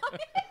his vomit.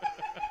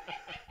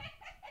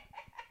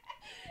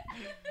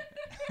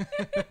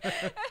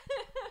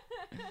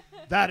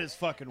 That is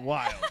fucking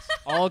wild.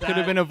 All could have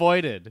That- been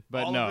avoided,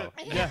 but All no. of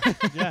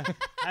it- yeah.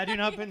 Had you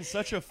not been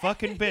such a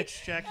fucking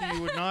bitch, Jackie,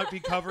 you would not be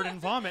covered in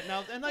vomit.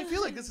 Now, and I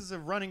feel like this is a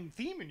running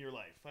theme in your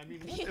life. I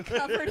mean, He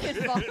covered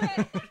his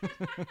vomit.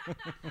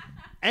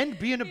 And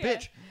being a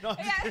bitch. No,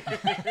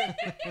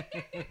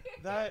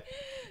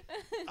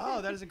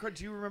 that is incredible.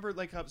 Do you remember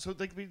so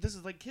this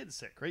is like kid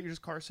sick, right? You're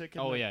just car sick.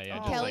 And yeah.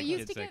 Oh. Kelly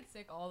used to get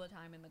sick all the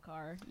time in the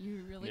car.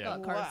 You really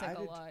got car sick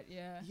a lot.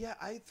 Yeah. Yeah,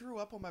 I threw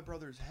up on my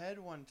brother's head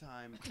one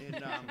time in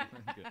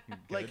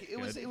it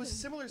was a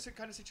similar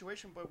kind of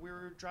situation, but we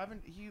were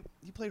driving. He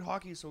played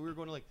hockey, so we were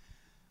going to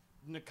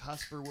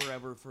Nakusp or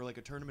wherever for a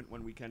tournament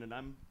one weekend, and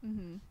I'm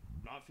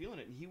not feeling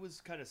it, and he was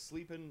kind of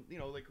sleeping, we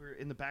were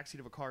in the backseat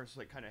of a car,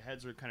 so kind of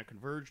heads are kind of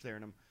converged there,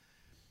 and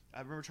I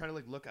remember trying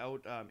to look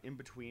out in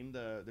between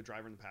the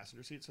driver and the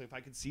passenger seat, so if I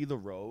could see the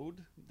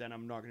road, then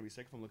I'm not going to be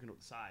sick. If I'm looking at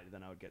the side,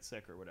 then I would get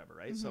sick or whatever,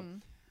 right? So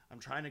I'm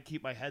trying to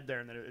keep my head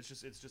there, and then it's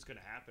just going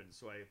to happen.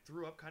 So I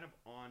threw up kind of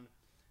on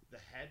the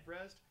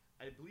headrest.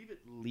 I believe it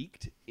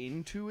leaked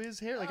into his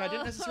hair. I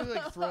didn't necessarily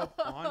throw up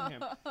on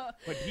him,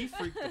 but he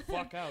freaked the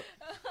fuck out.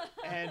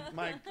 And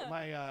my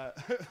my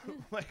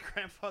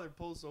grandfather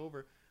pulls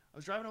over. I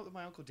was driving out with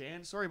my Uncle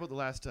Dan. Sorry about the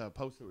last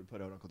post that we put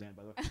out, Uncle Dan,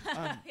 by the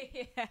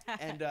way.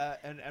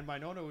 And my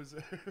nonna was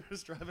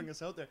driving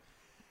us out there.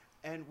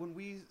 And when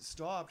we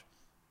stopped,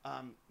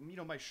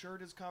 my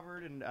shirt is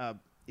covered, and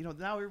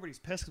now everybody's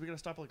pissed because we got to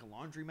stop at a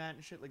laundromat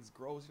and shit. It's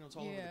gross, it's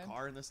all over the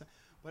car and this.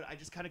 But I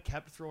just kind of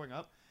kept throwing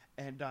up.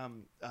 And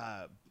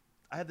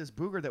I had this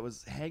booger that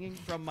was hanging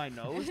from my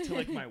nose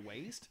to my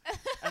waist,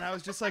 and I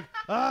was just like,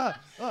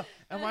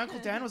 and my Uncle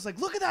Dan was like,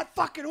 "Look at that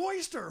fucking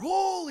oyster!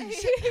 Holy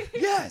shit!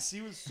 Yes!"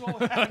 He was so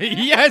happy.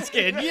 Yes,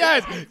 kid.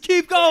 Yes,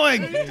 keep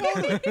going.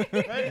 Totally.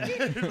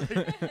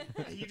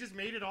 He just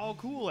made it all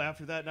cool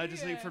after that, and I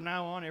just from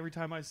now on, every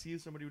time I see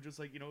somebody who just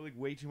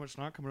way too much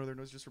snot coming out of their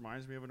nose, just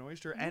reminds me of an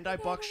oyster. And I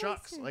buck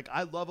shucks.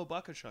 I love a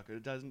buck of shuck.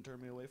 It doesn't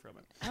turn me away from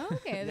it.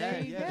 Okay,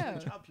 there you go.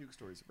 Child puke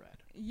stories are rad.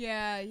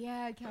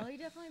 Yeah, Kelly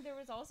definitely. There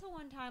was also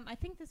one time, I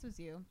think this was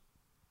you.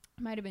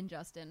 It might have been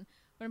Justin,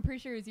 but I'm pretty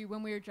sure it was you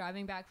when we were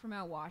driving back from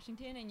Mount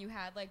Washington, and you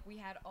had we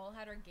had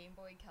our Game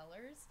Boy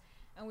Colors,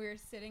 and we were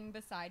sitting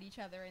beside each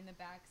other in the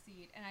back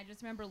seat, and I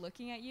just remember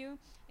looking at you,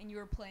 and you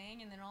were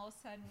playing, and then all of a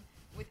sudden,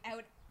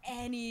 without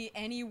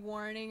any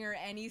warning or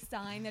any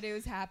sign that it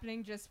was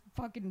happening, just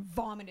fucking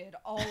vomited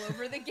all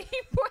over the Game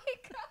Boy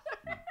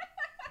Color.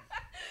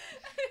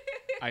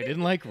 I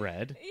didn't like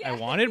red. I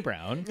wanted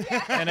brown,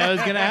 and I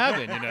was gonna have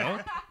it,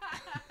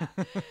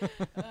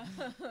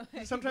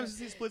 Sometimes it's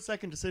these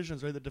split-second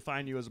decisions, right, that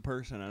define you as a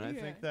person, and I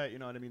think that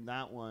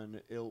that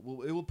one it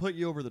will put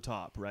you over the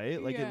top, right?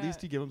 At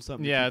least you give them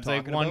something. Yeah, it's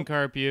one about.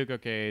 car puke,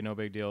 okay, no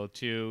big deal.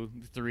 2,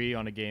 3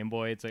 on a Game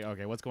Boy. It's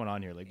okay, what's going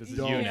on here? This is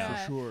you now.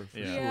 For sure.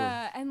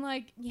 Yeah, and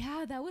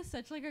that was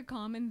such a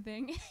common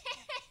thing in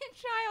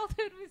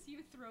childhood, was you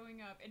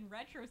throwing up. In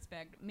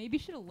retrospect, maybe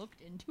should have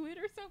looked into it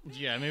or something.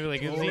 Yeah, maybe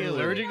is he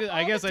allergic to?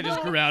 I guess I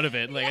just grew out of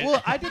it.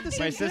 I did the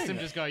same my thing. system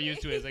just got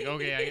used to it. It's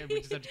okay, we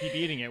just have to keep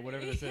eating it,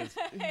 whatever this is.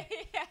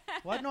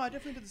 Well, no, I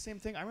definitely did the same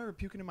thing. I remember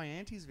puking in my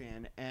auntie's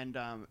van, and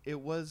it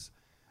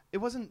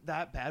wasn't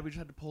that bad. We just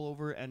had to pull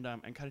over and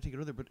kind of take it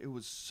over, but it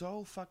was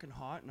so fucking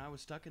hot, and I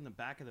was stuck in the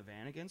back of the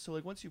van again. So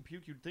once you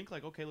puke, you'd think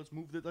okay,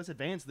 let's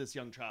advance this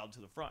young child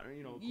to the front,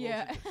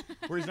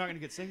 where he's not going to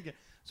get sick again.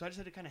 So I just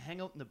had to kind of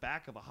hang out in the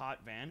back of a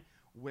hot van,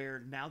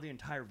 where now the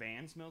entire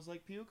van smells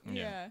like puke.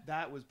 Yeah.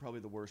 That was probably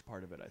the worst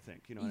part of it, I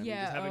think.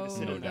 Just having to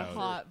sit in the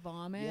hot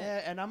vomit.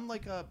 Yeah, and I'm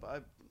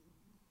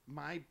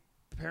my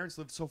parents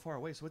lived so far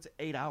away, so it's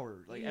 8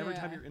 hours. Every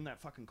time you're in that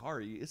fucking car,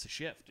 it's a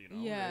shift,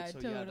 Yeah, right? So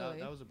totally.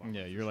 that was a bummer.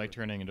 Yeah, you're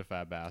turning into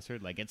fat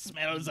bastard. It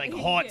smells like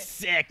hot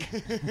sick.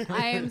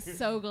 I am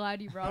so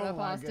glad you brought up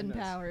Austin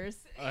Powers.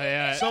 Oh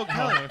yeah. So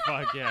Kelly,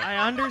 fuck yeah.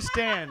 I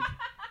understand.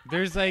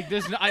 There's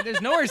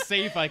there's nowhere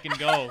safe I can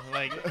go.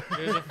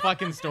 There's a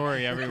fucking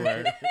story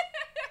everywhere.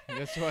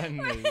 This one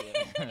is,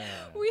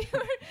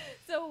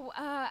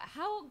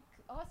 how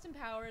Austin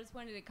Powers,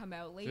 when did it come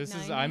out? Late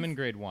 90s? I'm in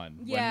grade 1.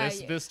 Yeah.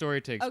 When this story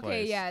takes place.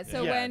 Okay, yeah.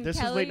 So yeah, when this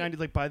Kelly... was late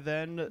 90s. By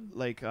then,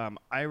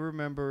 I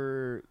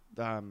remember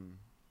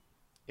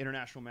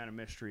International Man of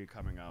Mystery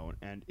coming out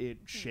and it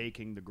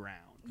shaking the ground.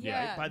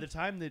 Yeah. Right? By the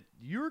time that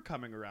you're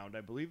coming around,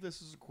 I believe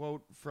this is a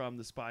quote from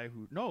The Spy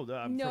Who... from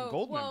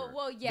Goldmember.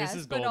 Well, yes,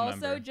 this is but Goldmember.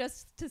 also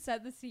just to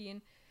set the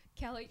scene,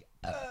 Kelly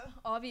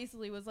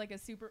obviously was a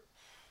super...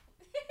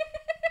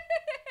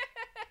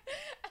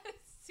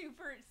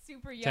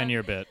 super young.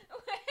 10-year bit.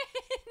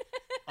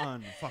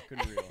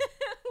 Unfucking real.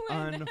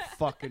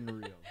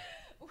 Unfucking real.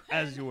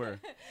 As you were.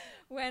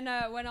 When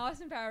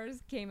Austin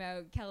Powers came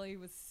out, Kelly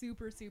was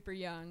super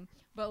young,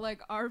 but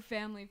our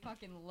family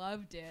fucking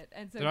loved it,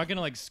 and so they're not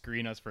gonna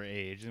screen us for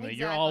age, and exactly.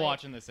 you're all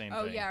watching the same thing.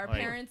 Oh yeah, our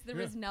parents. There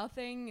was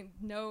nothing,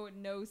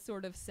 no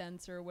sort of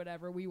sense or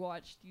whatever. We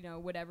watched,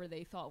 whatever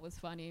they thought was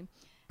funny,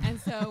 and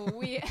so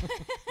we,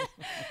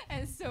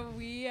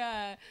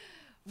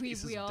 we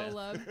all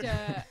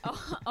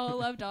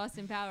loved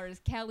Austin Powers.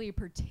 Kelly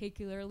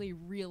particularly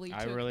really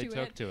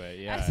took to it.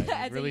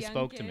 Yeah, it really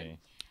spoke to me.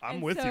 I'm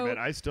And with you, so- man.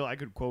 I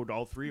could quote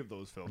all 3 of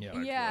those films. Yeah.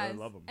 actually. Yeah, I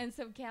love them. and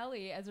so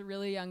Kelly, as a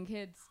really young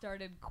kid,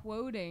 started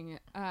quoting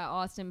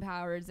Austin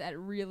Powers at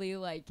really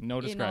like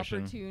No discretion.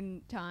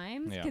 inopportune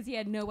times Yeah. because he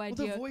had no Well,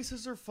 idea. the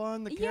voices are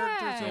fun. The Yeah.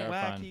 characters They're are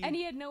fun. wacky. And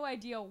he had no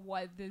idea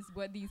what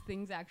these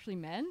things actually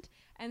meant.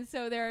 And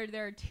so there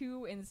are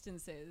 2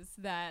 instances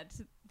that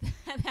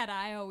that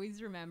I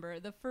always remember.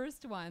 The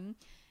first one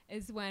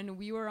is when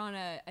we were on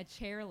a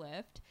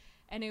chairlift,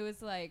 and it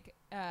was like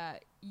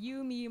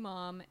you, me,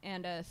 Mom,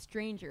 and a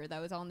stranger that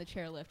was on the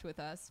chairlift with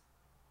us.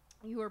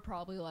 You were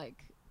probably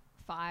like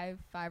 5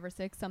 or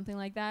 6, something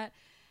like that.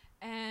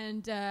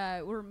 And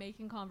we're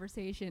making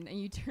conversation, and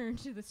you turn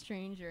to the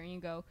stranger and you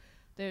go,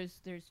 There's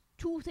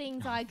 2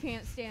 things I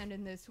can't stand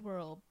in this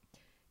world.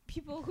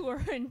 People who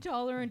are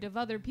intolerant of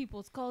other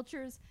people's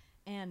cultures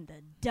and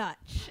the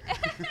Dutch.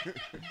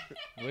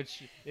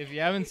 Which, if you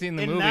haven't seen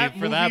the In movie, that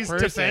for that movie's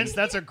person, defense,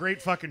 that's a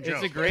great fucking joke.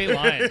 it's a great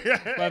line.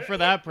 But for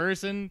that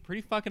person,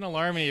 pretty fucking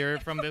alarming. You're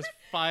from this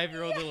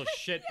 5-year-old little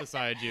shit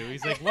beside you.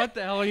 He's like, what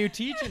the hell are you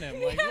teaching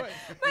him? Like, what?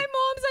 My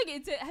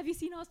mom's like, have you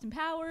seen Austin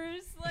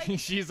Powers? Like,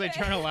 She's like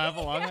trying to laugh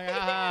along, like,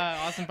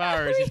 Austin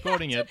Powers. He's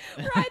quoting it.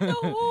 Ride the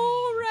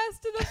whole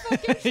rest of the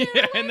fucking chair.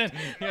 Yeah, and then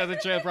the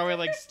chair probably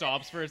like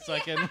stops for a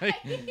second. Like,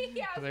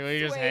 yeah, like you're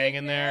just swaying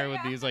hanging there with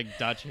yeah. these like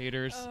Dutch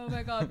haters. Oh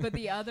my god! But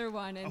the other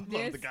one, I and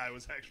love this the guy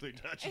was actually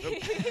Dutch.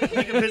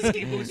 Think of his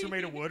ski boots are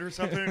made of wood or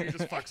something, and he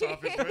just fucks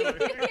off his way. And I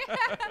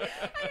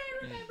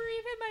remember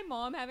even my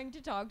mom having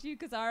to talk to you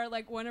because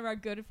one of our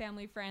good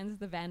family friends,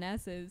 the Van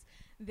Esses,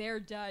 they're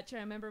Dutch. And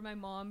I remember my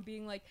mom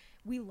being like,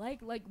 "We like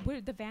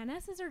the Van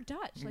Esses are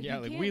Dutch. Like, Yeah,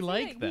 you like, can't we say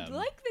like We them."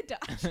 like the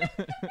Dutch."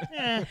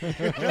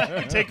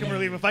 Take him or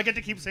leave him. If I get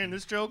to keep saying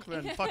this joke,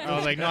 then fuck I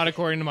was like, not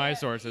according to my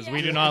sources.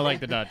 We do not like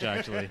the Dutch,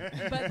 actually.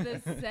 But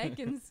the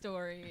second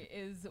story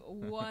is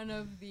one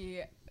of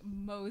the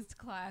most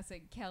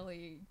classic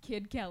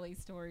Kid Kelly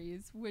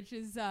stories, which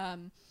is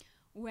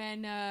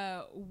when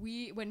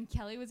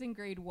Kelly was in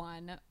grade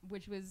 1,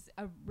 which was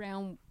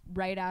around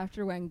right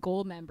after when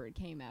Goldmember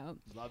came out.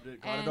 Loved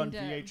it. Got it on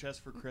And,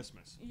 VHS for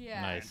Christmas.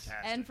 Yeah. Nice.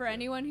 Fantastic, And for yeah.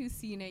 anyone who's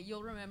seen it,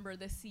 you'll remember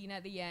the scene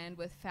at the end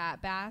with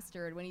Fat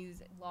Bastard when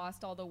he's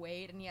lost all the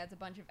weight and he has a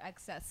bunch of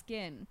excess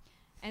skin.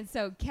 And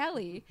so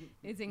Kelly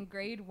is in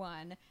grade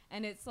 1,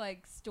 and it's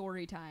like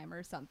story time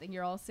or something.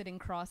 You're all sitting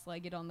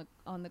cross-legged on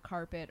the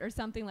carpet or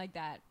something like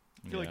that.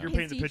 I feel like Yeah. you're His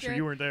painting the picture. teacher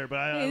You weren't there, but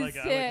I like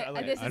it. I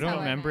like this it. I is don't how I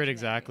remember it imagine it,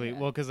 exactly. yeah.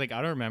 Well, because like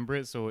I don't remember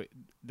it, so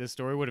this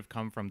story would have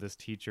come from this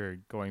teacher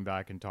going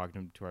back and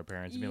talking to our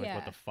parents and being like,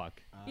 "What Yeah. the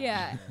fuck?"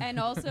 Yeah, and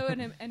also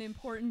an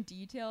important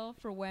detail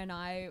for when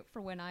I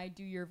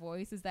do your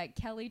voice is that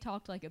Kelly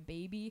talked like a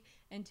baby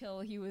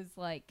until he was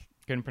like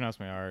Couldn't pronounce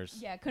my R's.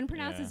 Yeah, couldn't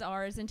pronounce Yeah. his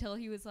R's until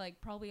he was like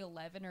probably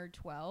 11 or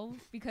 12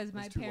 because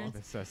my That's too long.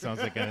 parents. That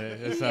sounds like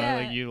it sounded Yeah.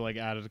 like you like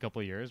added a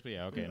couple of years, but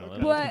yeah, okay. No,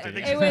 But let's I think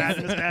continue. it she's was-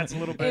 patting his pants a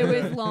little bit.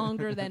 It was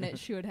longer than it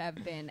should have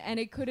been, and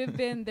it could have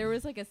been. There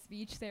was like a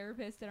speech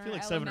therapist in I our feel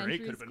like 7 or 8 elementary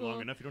could have been school.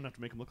 long enough. You don't have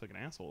to make him look like an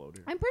asshole out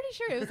here. I'm pretty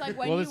sure it was like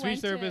when Well, you the speech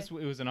went therapist, to.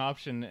 it was an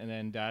option, and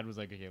then Dad was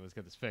like, "Okay, let's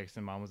get this fixed,"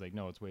 and Mom was like,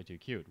 "No, it's way too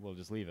cute. We'll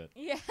just leave it."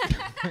 Yeah.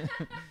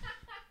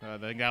 I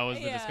think that was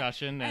the Yeah.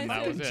 discussion, and And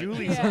that so was it.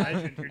 Julie's Yeah. a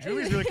legend here.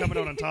 Julie's really coming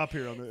out on top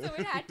here on the. So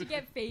it had to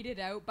get faded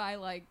out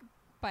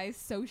by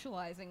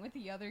socializing with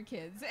the other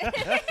kids.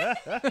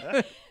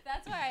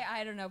 That's why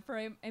I don't know.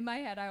 In my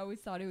head, I always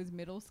thought it was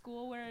middle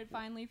school where it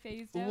finally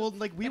phased out. Well,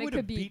 like we But it would could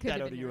have be- beat could that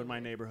have out of been you in my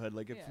earlier. neighborhood.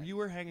 Like if Yeah. you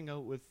were hanging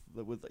out with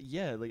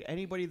like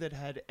anybody that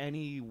had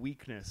any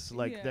weakness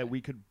like Yeah. that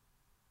we could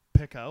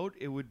pick out,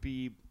 it would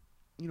be,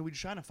 we'd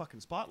shine a fucking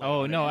spotlight. Oh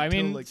on it no, I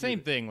until, mean like, same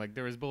you- thing. Like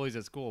there was bullies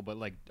at school, but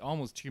like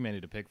almost too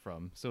many to pick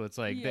from. So it's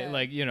like Yeah.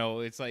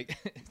 it's like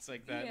it's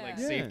like that like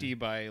Yeah. safety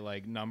by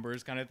like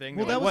numbers kind of thing.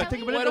 Well, They're that like, was the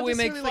thing. what But do not we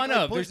make necessarily, fun like,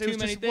 of? boys, There's it too was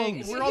many just, well,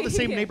 things. we're all the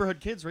same Yeah. neighborhood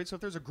kids, right? So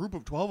if there's a group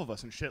of 12 of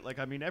us and shit, like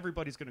I mean,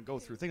 everybody's gonna go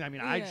through things. I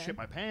mean, I Yeah. shit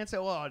my pants.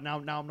 Oh, now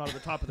I'm not at the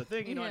top of the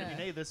thing. You know what I mean?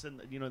 Yeah. Hey, this and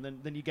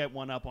then you get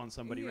one up on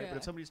somebody, right? But Yeah.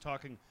 if somebody's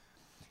talking,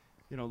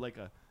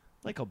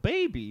 like a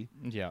baby,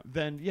 Yeah.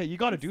 then yeah, you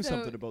got to do So-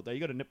 something about that. You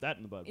got to nip that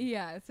in the bud.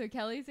 Yeah, so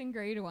Kelly's in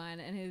grade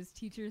 1, and his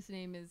teacher's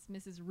name is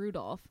Mrs.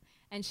 Rudolph,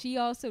 and she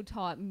also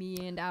taught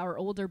me and our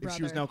older If brother.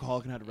 she was an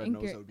alcoholic and had a red in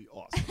nose, gra- that would be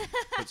awesome.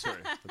 But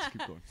sorry, let's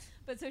keep going.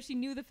 But so she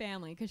knew the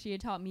family because she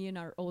had taught me and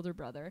our older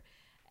brother.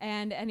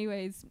 And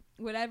anyways,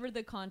 whatever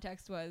the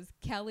context was,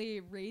 Kelly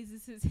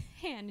raises his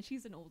hand, and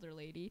she's an older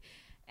lady,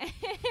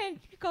 and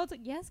she calls it,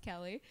 "Yes,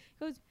 Kelly."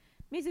 He goes,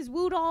 "Mrs.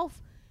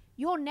 Rudolph,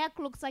 your neck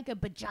looks like a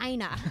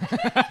vagina."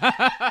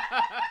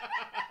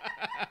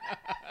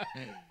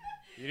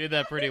 You did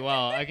that pretty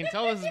well. I can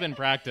tell this has been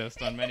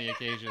practiced on many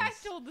occasions.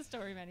 I've told the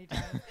story many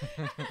times.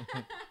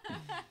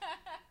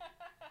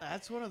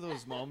 That's one of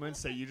those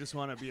moments that you just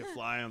want to be a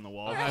fly on the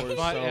wall I for.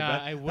 thought- so yeah,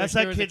 bad. I wish That's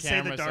there that was a kids say the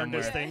camera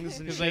darndest somewhere. things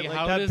and Because shit like, like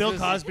how that. does Bill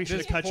this, Cosby should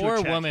this have cut you poor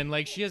a check. woman,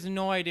 like she has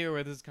no idea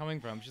where this is coming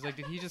from. She's like,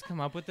 did he just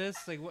come up with this?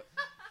 Like what?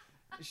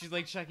 She's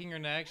like checking her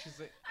neck. She's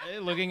like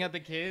looking at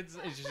the kids.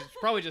 And she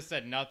probably just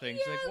said nothing.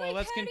 She's Yeah, like, well, like,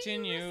 let's how do you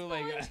continue.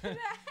 Like, respond to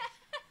that?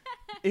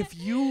 if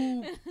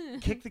you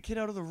kick the kid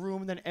out of the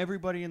room, then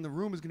everybody in the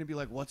room is going to be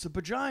like, what's a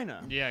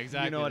vagina? Yeah,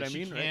 exactly. You know what Like, I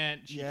mean?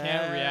 She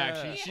can't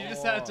react. She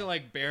just had to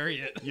like bury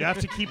it. You have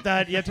to keep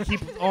that. You have to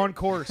keep on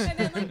course. And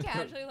then like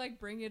casually like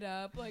bring it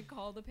up, like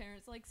call the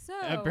parents, like so.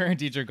 At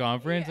parent-teacher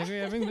conference, Yeah. like,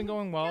 everything's been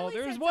going well. Kelly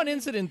There was said one something.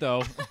 incident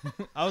though.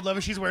 I would love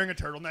if she's wearing a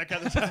turtleneck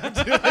at the time.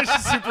 Too.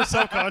 She's super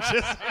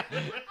self-conscious.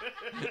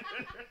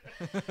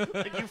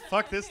 Like, you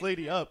fuck this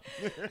lady up.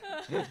 There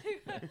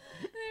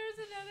was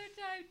another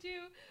time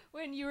too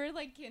when you were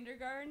like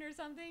kindergarten or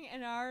something,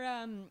 and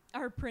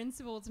our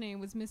principal's name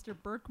was Mr.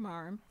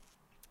 Berkmar.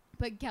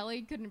 But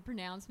Kelly couldn't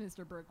pronounce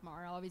Mr.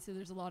 Berkmar. Obviously,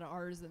 there's a lot of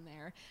R's in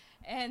there.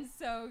 And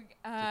so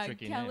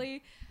tricky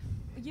Kelly,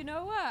 you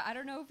know, I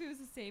don't know if it was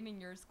the same in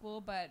your school,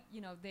 but,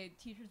 you know, the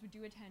teachers would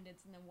do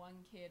attendance, and then one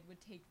kid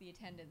would take the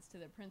attendance to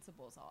the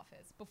principal's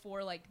office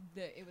before, like,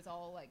 it was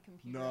all, like,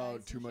 computerized. No,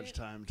 and too much shit.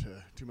 time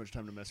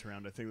to mess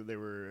around. I think that they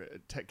were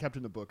kept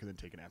in the book and then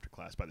taken after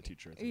class by the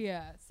teacher. I think.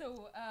 Yeah.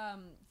 So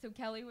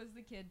Kelly was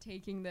the kid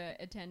taking the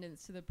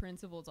attendance to the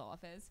principal's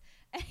office,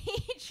 and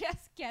he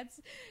just gets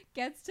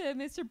to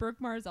Mr.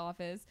 Berkmar's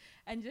office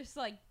and just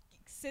like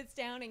sits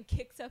down and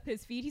kicks up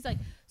his feet. He's like,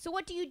 "So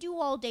what do you do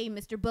all day,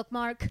 Mr.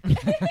 Bookmark?"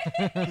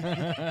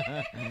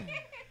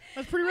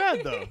 That's pretty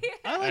rad, though.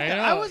 I like I that.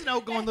 know. I was an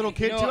outgoing little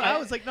kid, No, too. I I-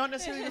 was, like, not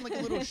necessarily even, like,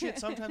 a little shit.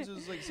 Sometimes it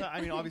was, like,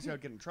 I mean, obviously I'd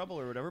get in trouble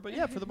or whatever. But,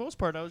 yeah, for the most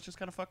part, I was just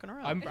kind of fucking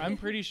around. I'm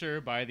pretty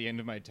sure by the end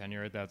of my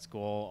tenure at that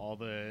school,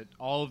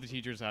 all of the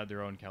teachers had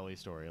their own Kelly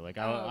story. Like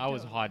I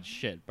was totally. hot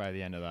shit by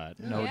the end of that.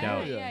 Yeah. No yeah,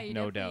 doubt. Yeah, you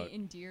No definitely doubt.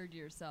 endeared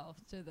yourself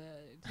to the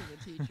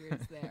teachers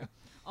there.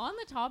 On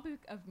the topic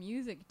of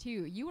music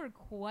too, you were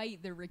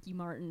quite the Ricky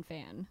Martin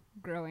fan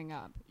growing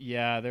up.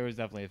 Yeah, there was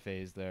definitely a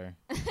phase there,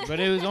 but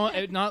it was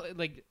not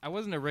like I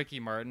wasn't a Ricky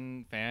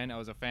Martin fan. I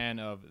was a fan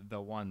of the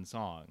one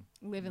song.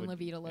 Live in La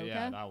Vida Loca.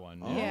 Yeah, that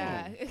one. Oh.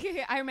 Yeah.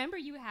 I remember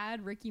you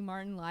had Ricky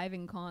Martin live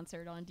in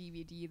concert on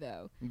DVD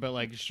though. But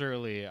like,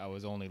 surely I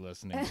was only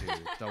listening to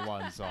the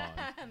one song.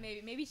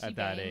 maybe she At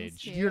that bangs,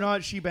 age. too. You're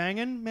not she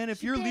banging? Man, if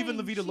She you're leaving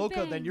La bangs, Vida she Loca,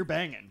 then bangs. you're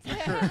banging, for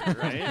sure,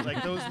 right?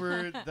 Like, those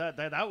were,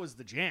 that was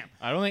the jam.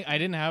 I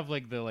didn't have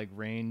like the like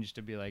range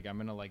to be like I'm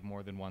gonna like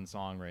more than one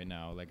song right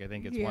now. Like I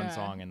think it's one Yeah.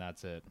 song and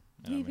that's it.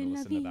 And I'm Live gonna in La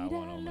listen to that Vida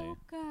one only. Loca.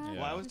 Yeah.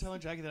 Well, I was telling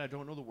Jackie that I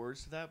don't know the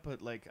words to that,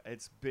 but, like,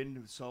 it's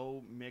been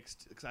so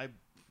mixed because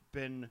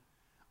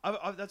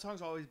that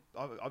song's always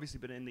obviously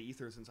been in the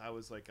ether since I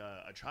was like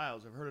a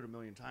child. So I've heard it a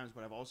million times,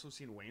 but I've also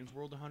seen Wayne's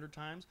World 100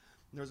 times.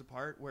 And there's a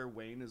part where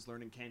Wayne is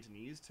learning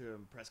Cantonese to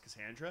impress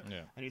Cassandra,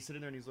 Yeah. and he's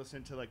sitting there and he's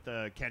listening to like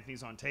the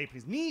Cantonese on tape.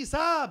 And he's Ni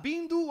sa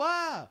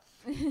bindua.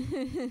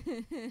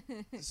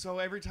 So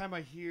every time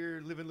I hear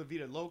 "Livin' La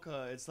Vida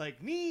Loca," it's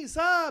like Ni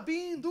sa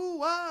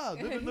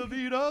bindua, living La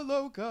Vida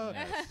Loca,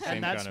 Yeah, same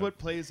and that's kind of- what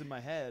plays in my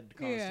head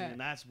constantly, Yeah. and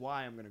that's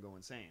why I'm gonna go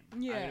insane.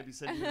 Yeah. I'm gonna be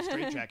sitting in a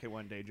straitjacket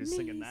one day just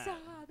singing that.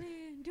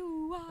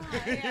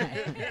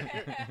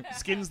 Yeah.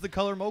 Skin's the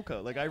color mocha.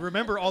 Like, I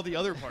remember all the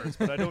other parts,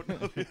 but I don't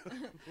know.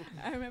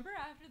 I remember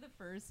after the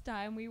first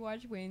time we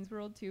watched Wayne's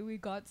World 2, we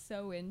got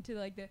so into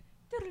like the.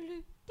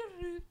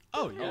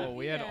 Oh, yeah. Oh,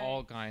 we had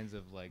all kinds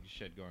of like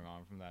shit going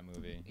on from that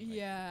movie. Like,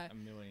 Yeah. a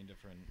million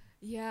different.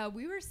 Yeah,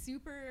 we were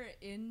super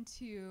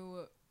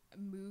into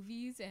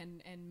movies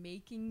and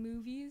making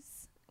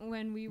movies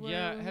when we were.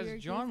 Yeah, when has we were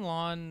John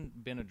Lon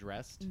been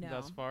addressed No.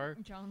 thus far?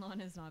 kids. John Lon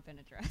has not been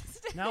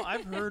addressed. Now,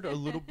 I've heard a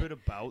little bit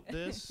about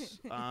this.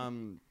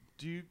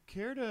 Do you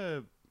care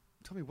to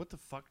tell me what the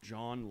fuck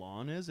John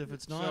Lon is? If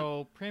it's not.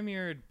 So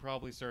premiered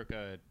probably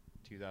circa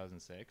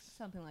 2006,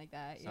 Something like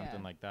that. something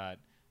yeah. like that.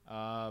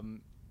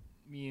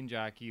 Me and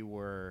Jackie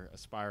were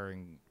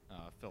aspiring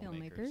filmmakers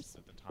Filmmakers.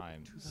 at the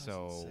time,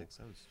 2006,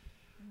 I was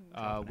so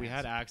dropping we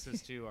had acid.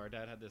 access to. Our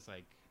dad had this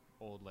like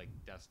old like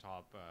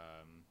desktop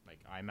like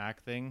iMac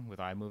thing with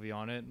iMovie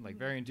on it, like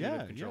very intuitive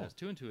Yeah, controls, yeah.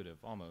 too intuitive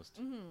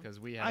almost, Mhm. because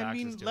we had I access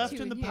mean, to left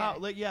it. in the Yeah.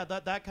 power. Yeah,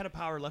 that kind of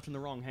power left in the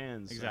wrong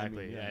hands. I mean,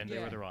 Exactly, yeah. and they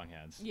Yeah. were the wrong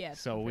hands.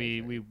 Yes, So for we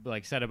sure. we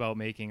like set about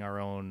making our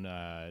own,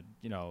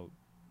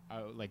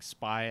 like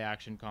spy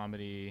action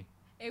comedy.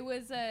 It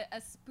was a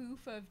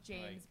spoof of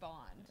James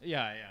Bond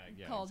Yeah,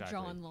 called exactly.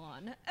 John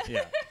Lon.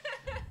 Yeah,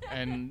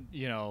 and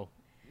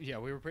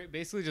we were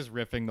basically just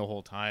riffing the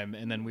whole time,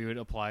 and then we would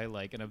apply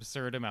like an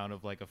absurd amount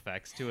of like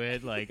effects to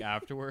it, like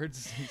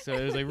afterwards. So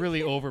it was like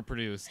really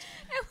overproduced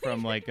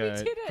from like We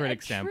a did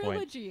critic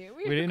standpoint. trilogy.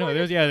 We didn't know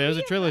there was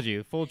a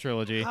trilogy, full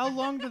trilogy. How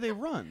long do they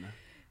run?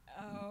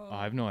 Oh.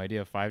 I have no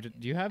idea.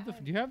 Do you have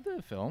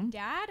the film?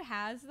 Dad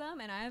has them,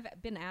 and I've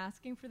been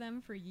asking for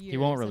them for years.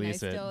 won't and I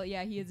release it. Still,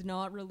 yeah, he has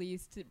not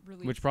released.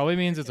 Which probably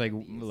means it's like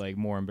release. like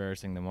more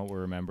embarrassing than what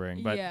we're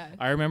remembering. But Yeah.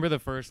 I remember the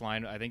first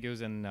line. I think it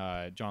was in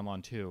John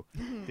Lon 2.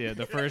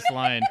 The first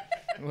line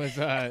was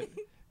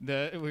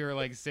we were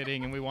like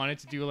sitting and we wanted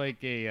to do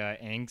like a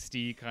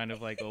angsty kind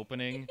of like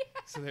opening.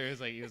 So it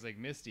was like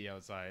misty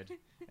outside,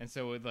 and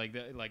so it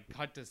would like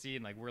cut to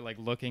scene like we're like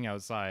looking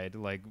outside,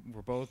 like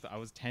I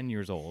was 10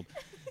 years old,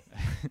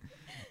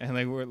 And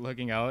like we're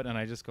looking out, and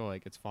I just go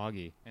like, "It's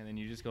foggy," and then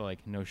you just go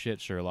like, "No shit,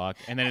 Sherlock,"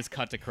 and then it's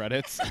cut to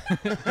credits.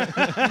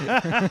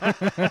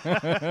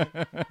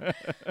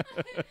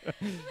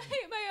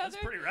 That's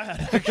pretty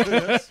rad. Actually,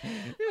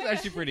 It was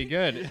actually pretty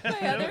good.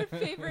 My other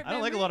favorite. I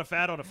don't like a lot of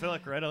fat on a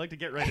flick, right? I like to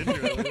get right into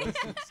it.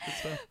 It's good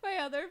stuff. My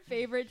other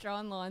favorite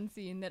John Lawn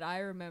scene that I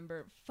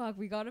remember. Fuck,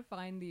 we gotta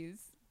find these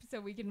so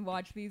we can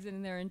watch these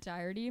in their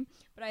entirety.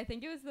 But I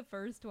think it was the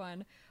first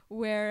one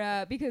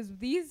where because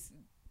these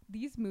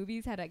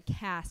movies had a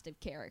cast of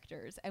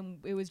characters and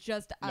it was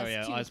just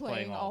us two us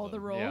playing all the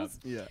roles.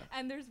 Yeah.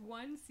 And there's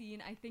one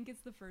scene, I think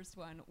it's the first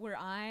one, where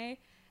I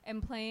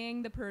am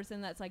playing the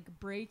person that's like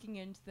breaking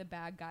into the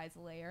bad guy's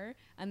lair,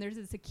 and there's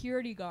a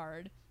security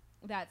guard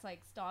that's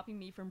like stopping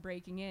me from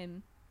breaking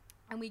in,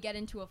 and we get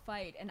into a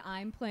fight, and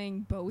I'm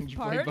playing both You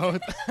parts. play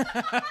both.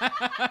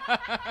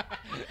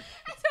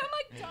 So I'm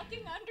like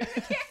ducking under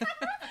the camera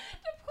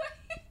to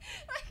play,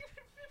 like,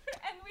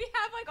 and we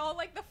have like all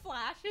like the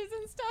flashes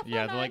and stuff.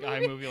 Yeah, on the like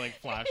iMovie. iMovie like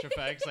flash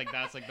effects, like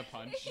that's like the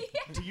punch.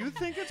 Do you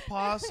think it's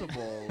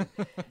possible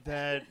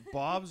that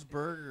Bob's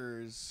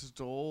Burgers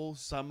stole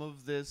some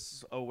of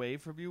this away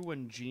from you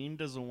when Gene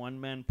does a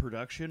one-man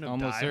production of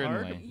Almost Die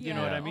Hard? certainly. You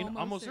know what Yeah, I mean? almost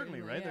Almost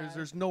certainly, right? certainly, yeah.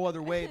 There's no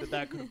other way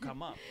that could have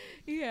come up.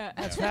 Yeah.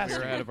 That's Yeah, we fascinating.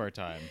 were ahead of our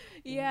time.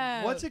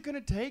 Yeah. What's it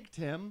gonna take,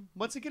 Tim?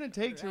 What's it gonna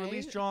take to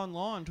release Right? John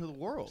Lawn to the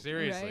world?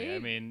 Seriously, I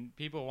Right? mean,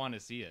 people want to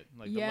see it.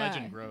 Like Yeah. the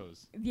legend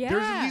grows. Yeah.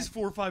 There's at least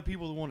 4 or 5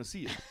 people that want to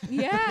see it.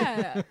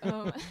 Yeah.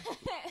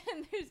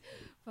 And there's,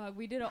 fuck,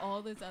 we did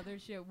all this other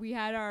shit. We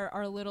had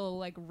our little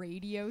like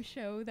radio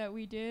show that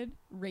we did,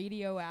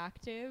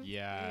 Radioactive.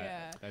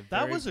 Yeah, I That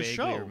very was a vaguely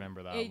show.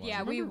 remember that one.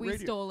 Yeah, we Remember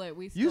radio- stole it.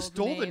 We stole You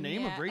stole the the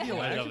name of yeah.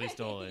 Radioactive? I totally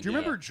stole it. Do you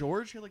remember yeah.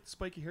 George? He had like the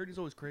spiky hair and he's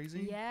always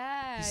crazy.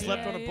 Yeah. He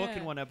slept yeah, on a book yeah.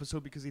 in one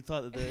episode because he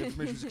thought that the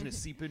information was going to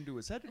seep into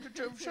his head.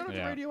 Shout out to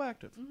Yeah.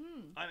 Radioactive.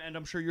 And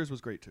I'm sure yours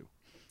was great too.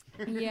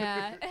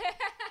 Yeah.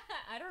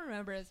 I don't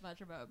remember as much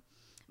about,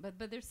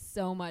 but there's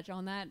so much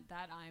on that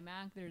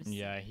iMac. There's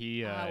Yeah,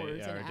 he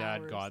hours our and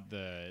dad hours. got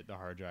the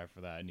hard drive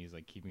for that, and he's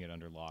like keeping it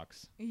under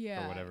locks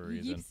yeah. for whatever He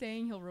reason. keeps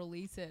saying he'll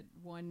release it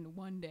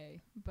one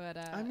day, but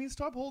I mean,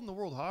 stop holding the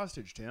world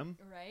hostage, Tim.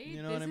 right?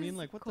 you know This what I mean? is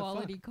Like, what the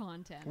quality fuck?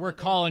 content. We're that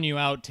they- calling you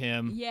out,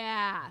 Tim.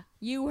 Yeah,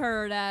 you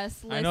heard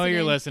us. I know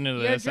you're listening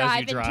to You're this as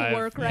you driving drive. to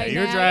work Yeah, right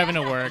you're now. driving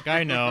to work.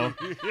 I know.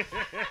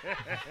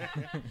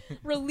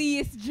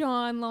 Release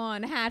John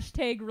Lawn.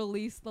 Hashtag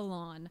release the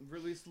lawn.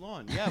 Release the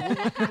lawn. Yeah. Well,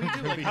 what can we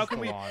do? Like, how Release can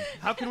the we? lawn.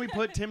 How can we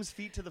put Tim's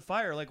feet to the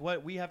fire? Like,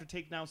 what we have to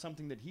take now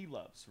something that he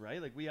loves,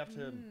 right? Like, we have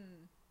to.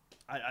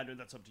 I don't.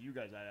 That's up to you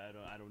guys.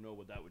 I don't know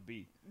what that would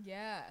be.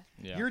 Yeah.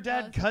 Yeah. Your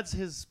dad cuts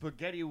his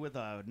spaghetti with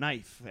a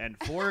knife and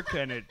fork,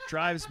 and it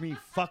drives me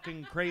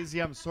fucking crazy.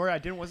 I'm sorry,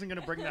 wasn't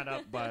gonna bring that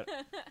up, but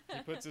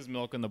He puts his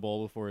milk in the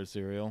bowl before his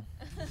cereal.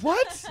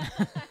 what?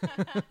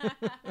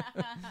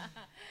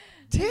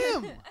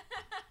 Tim,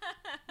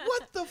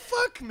 what the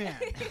fuck, man?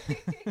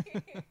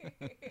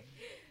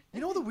 You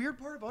know the weird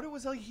part about it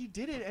was like he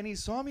did it, and he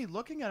saw me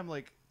looking at him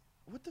like,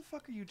 "What the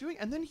fuck are you doing?"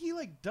 And then he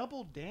like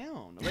doubled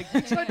down, like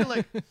he tried to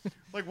like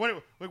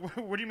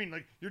what do you mean?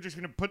 Like you're just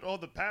gonna put all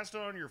the pasta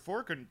on your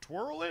fork and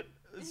twirl it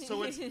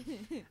so it's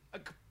a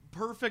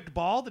perfect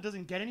ball that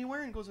doesn't get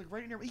anywhere and goes like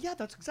right in your. Yeah,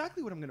 that's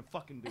exactly what I'm gonna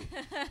fucking do.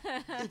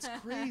 It's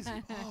crazy.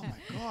 Oh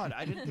my god,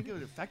 I didn't think it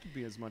would affect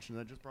me as much, and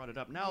I just brought it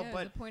up now. Yeah,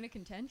 But the point of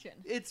contention.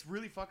 it's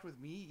really fucked with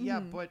me. Yeah,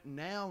 but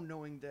now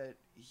knowing that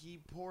he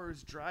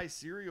pours dry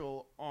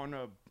cereal on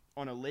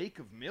a lake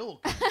of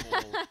milk. in the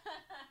bowl,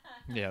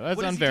 Yeah, that's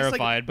What is he just, like-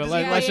 unverified, but does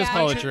he, let's just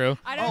call it punch true.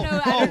 I don't Oh.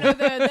 know. I don't know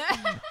the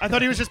I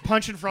thought he was just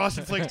punching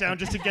Frosted Flakes down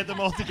just to get them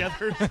all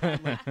together.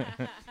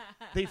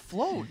 They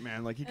float,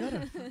 man. Like you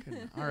gotta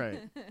fucking. All right,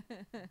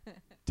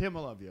 Tim, I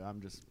love you.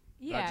 I'm just.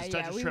 yeah, that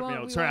yeah. just we tripped me won't-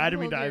 out. we Sorry, I won't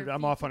didn't mean to. hold your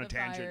I'm feet off to on a the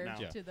tangent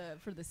fire now.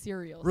 for the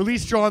cereals.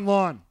 Release John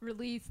Lawn.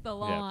 Release the Yeah,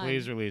 lawn.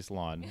 please release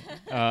Lawn.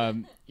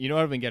 You know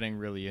what I've been getting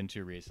really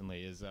into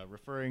recently is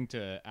referring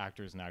to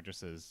actors and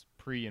actresses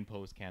pre and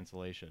post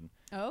cancellation.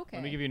 Oh, okay.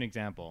 Let me give you an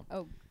example.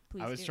 Oh,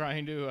 please. I was do.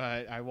 trying to.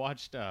 I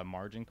watched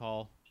Margin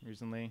Call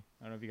recently.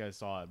 I don't know if you guys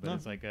saw it, but No.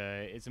 it's like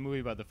it's a movie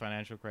about the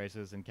financial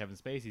crisis and Kevin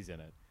Spacey's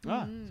in it.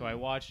 Ah. So I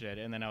watched it,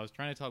 and then I was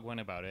trying to tell Gwen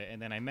about it,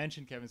 and then I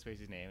mentioned Kevin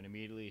Spacey's name, and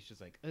immediately she's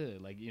like, ugh,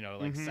 like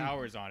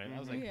sours on it. And I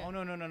was like, Yeah. oh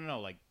no,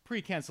 like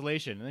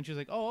pre-cancellation, and then she was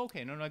like, oh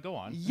okay, no, go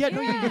on. Yeah, no,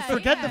 you Yeah,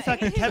 forget yeah. the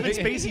fact that Kevin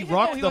Spacey Oh,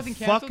 rocked he the wasn't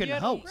canceled fucking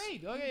yet? house.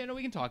 Great. Okay,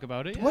 we can talk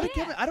about it. What yeah. did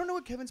Kevin? I don't know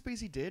what Kevin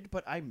Spacey did,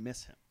 but I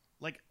miss him.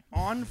 Like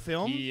on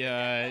film. He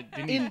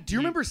didn't. Do you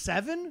remember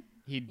Seven?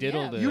 He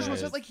diddled Yeah. it. Usual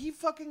stuff. Like he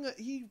fucking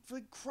he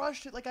like,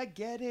 crushed it. Like I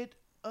get it.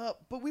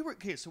 But we were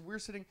okay. So we're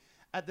sitting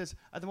at the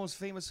most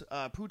famous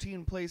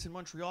poutine place in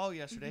Montreal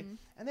yesterday,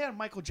 and they had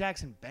Michael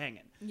Jackson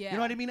banging. You Yeah.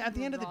 know what I mean? At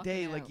the We're end of the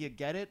day, rocking like out. you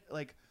get it.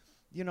 Like,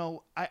 you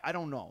know, I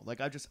don't know.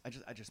 Like I just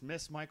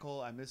miss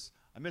Michael. I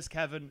miss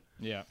Kevin.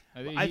 Yeah,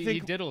 I he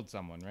think- diddled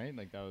someone, right?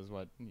 Like that was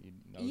what.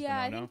 That was Yeah,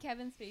 the I no-no? think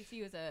Kevin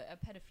Spacey was a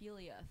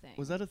pedophilia thing.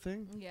 Was that a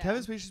thing? Yeah.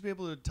 Kevin Spacey should be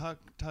able to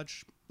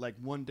touch like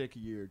one dick a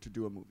year to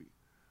do a movie.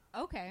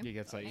 Okay. He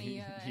gets like Any,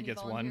 he any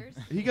gets one. volunteers?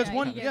 He gets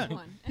one. He Yeah, gets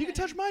one. he can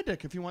touch my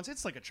dick if he wants.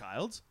 It's like a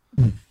child's.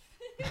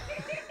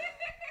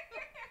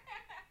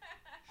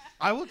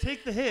 I will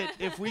take the hit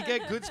if we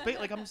get good space.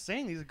 Like I'm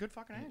saying, he's a good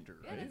fucking actor,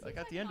 Yeah, right? that Like seems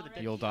at the like end of the day,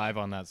 already- You'll dive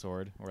on that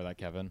sword or that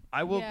Kevin.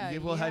 I will. Yeah,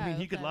 Well, I mean, yeah,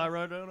 he could okay. lie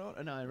right. No,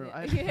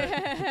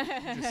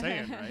 I'm just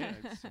saying, right?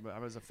 I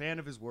was a fan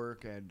of his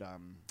work, and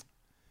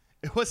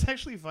it was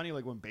actually funny.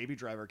 Like when Baby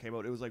Driver came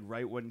out, it was like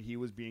right when he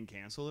was being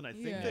canceled, and I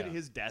think that Yeah.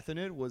 his death in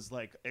it was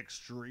like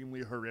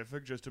extremely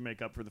horrific, just to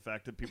make up for the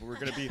fact that people were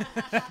gonna be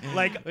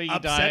like He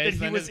upset dies, that he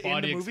then was his in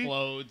body the movie.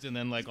 explodes, and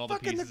then like all the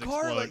Fucking pieces the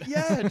car, explode. like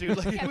yeah, dude.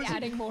 Like it Kept was.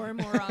 adding more and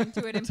more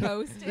onto it in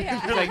post. Yeah.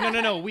 They're like,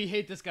 no, we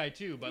hate this guy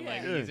too, but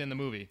like Yeah. he's in the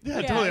movie. Yeah,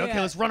 Yeah, totally. Okay,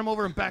 yeah. let's run him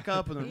over and back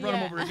up, and then run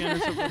him Yeah. over again. Or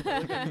something.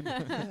 Like, I mean,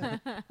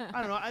 yeah.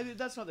 I don't know.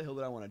 That's not the hill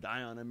that I want to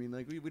die on. I mean,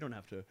 like we don't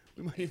have to.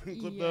 We might even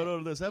clip Yeah. that out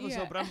of this episode.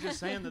 Yeah. But I'm just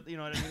saying that what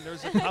I mean.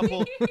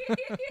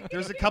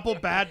 There's a couple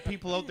bad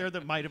people out there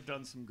that might have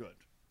done some good.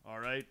 All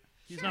right.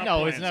 He's not.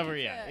 No, it's Polanski. never.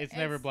 Yeah, Yeah, it's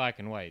never it's- black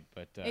and white.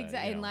 But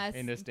Unless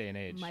in this day and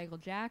age, Michael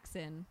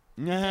Jackson.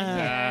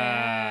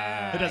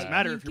 Yeah. It doesn't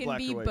matter you if you're can black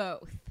be or white.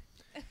 both.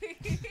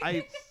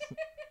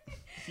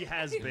 He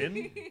has been.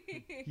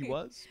 He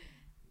was.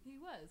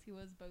 He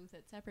was both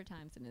at separate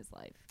times in his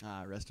life.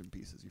 Ah, rest in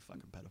pieces, you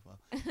fucking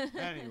pedophile.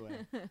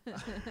 Anyway.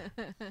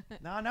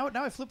 Now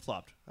I flip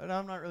flopped.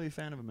 I'm not really a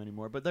fan of him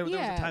anymore. But there was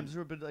Yeah. a time,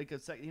 but like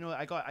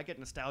I get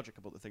nostalgic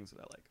about the things that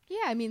I like. Yeah,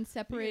 I mean it's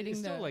separating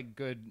the still like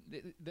good.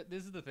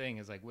 This is the thing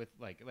is like with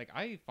like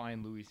I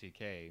find Louis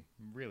C.K.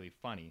 really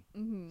funny.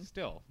 Mhm.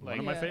 Still, One like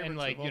of my Yeah. favorites and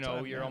like of all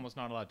time, you're yeah. almost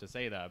not allowed to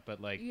say that, but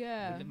like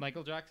Yeah.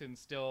 Michael Jackson's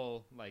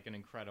still like an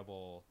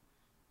incredible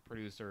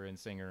producer and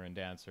singer and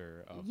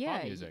dancer of yeah,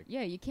 pop music.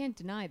 yeah, you can't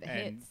deny the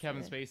And hits.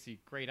 Kevin Spacey,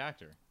 great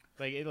actor.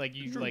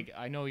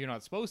 I know you're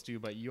not supposed to,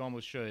 but you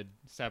almost should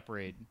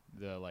separate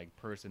the like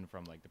person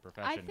from like the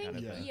profession. I think,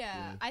 kind of thing.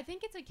 Yeah. I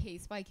think it's a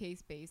case by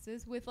case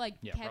basis with like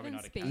Yeah, probably Kevin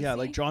not a Spacey. cast. Yeah,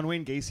 like John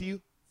Wayne Gacy,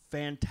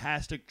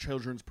 fantastic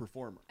children's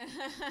performer.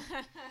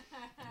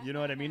 You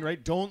know what I mean,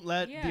 right? Don't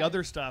let the Yeah.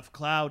 other stuff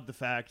cloud the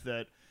fact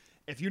that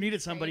if you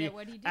needed somebody at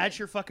what he at did.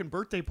 your fucking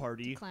birthday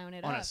party Clown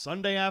it on a up.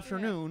 Sunday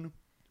afternoon,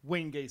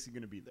 Wayne Gacy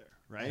gonna be there,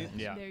 right?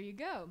 Yeah. There you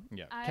go.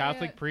 Yeah, I,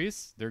 Catholic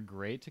priests, they're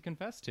great to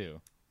confess to.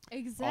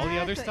 Exactly. All the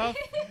other stuff,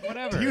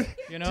 whatever. Do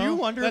you know, do you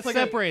wonder if, let's like,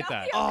 separate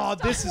that. Oh,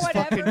 this is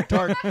Whatever. fucking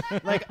dark.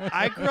 Like,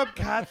 I grew up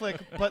Catholic,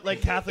 but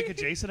like Catholic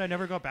adjacent. I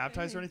never got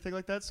baptized or anything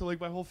like that. So like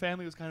my whole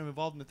family was kind of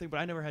involved in the thing, but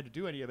I never had to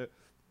do any of it.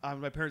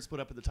 My parents split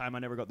up at the time. I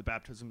never got the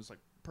baptism. It was like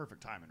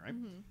perfect timing, right?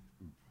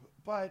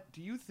 But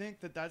do you think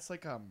that that's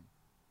like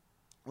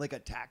a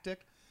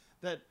tactic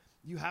that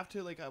you have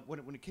to like when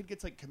a kid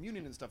gets like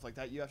communion and stuff like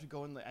that, you have to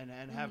go in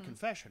and have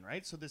confession,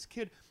 right? So this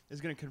kid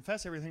is going to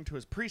confess everything to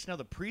his priest. Now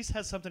the priest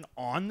has something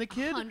on the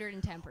kid.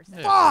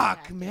 110%.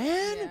 Fuck,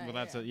 man. Well,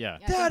 that's yeah. I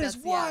That think is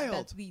that's- wild.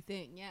 That's the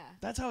thing. Yeah.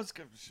 That's how it's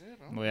going. Shit.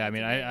 Well, yeah, I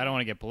mean, I don't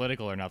want to get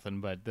political or nothing,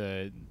 but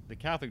the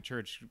Catholic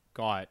Church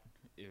got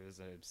it was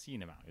an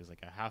obscene amount. It was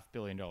like a $500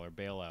 million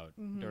bailout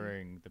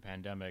during the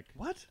pandemic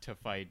What? to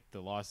fight the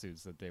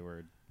lawsuits that they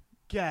were.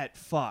 Get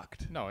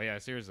fucked. No, yeah,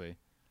 seriously.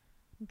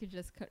 You could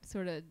just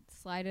sort of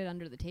slide it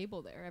under the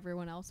table there.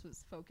 Everyone else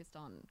was focused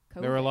on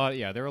COVID. There were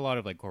a lot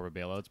of like corporate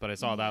bailouts, but I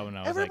saw that one. I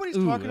was Everybody's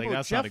like, ooh, talking like, about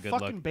that's Jeff not a good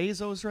fucking look.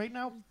 Bezos right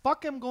now.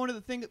 Fuck him going to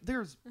the thing.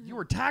 There's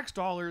your tax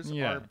dollars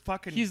Yeah, are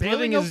fucking. he's bailing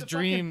living out his the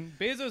dream.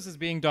 Bezos is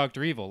being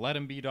Dr. Evil. Let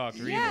him be Dr.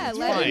 Evil. Yeah, It's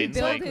let fine. him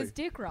build Like, his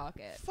dick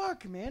rocket.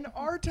 Fuck, man.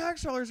 Our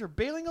tax dollars are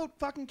bailing out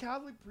fucking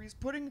Catholic priests,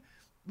 putting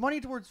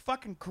money towards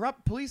fucking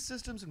corrupt police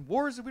systems and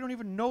wars that we don't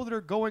even know that are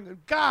going.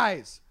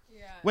 Guys.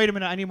 Yeah. Wait a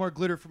minute, I need more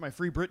glitter for my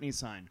Free Britney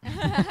sign.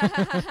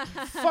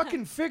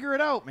 Fucking figure it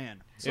out,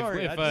 man.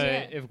 Sorry.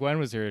 if Gwen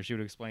was here, she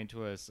would explain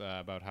to us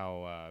about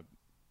how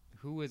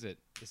who is it?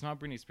 It's not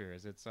Britney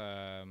Spears. It's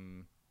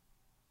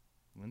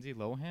Lindsay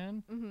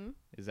Lohan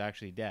is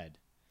actually dead,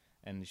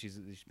 and she's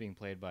being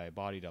played by a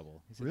body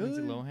double. Is it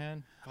Lindsay Really?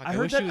 Lohan? Fuck, I I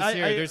heard wish that- she was I-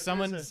 here. I- There's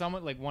someone there's a-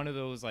 like one of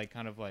those like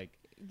kind of like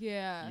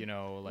Yeah. you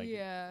know like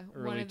yeah. one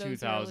early of those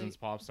 2000s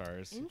pop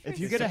stars. If you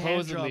Interesting. get a hand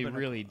job supposedly in a-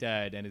 really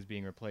dead and is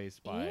being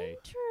replaced by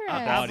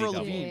Avril body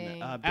Lavigne.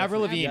 double. Avril definitely.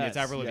 Lavigne. Yes, It's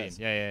Avril Lavigne. yes.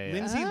 Yeah, yeah.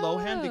 Lindsay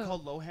Lohan, they Oh. call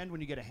Lohan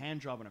when you get a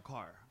hand job in a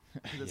car.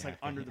 'Cause it's Yeah. like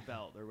under the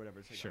belt or whatever.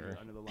 It's like Sure.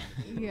 under the line.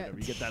 Of the Yeah. whatever.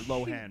 You get that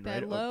low hand, right?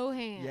 That low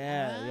hand.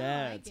 Yeah, Oh,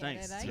 yeah, I it's get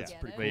nice. It, I It's get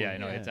pretty it. But yeah,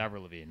 no, Yeah. it's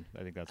Avril Lavigne.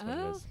 I think that's what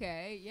it is.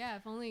 Okay, yeah.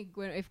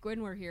 If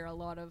Gwen were here, a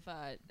lot of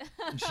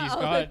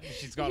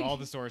She's got all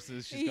the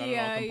sources. She's got it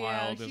all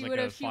compiled. There's like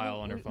a file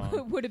on her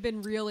phone. Would have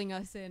been reeling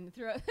us in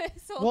throughout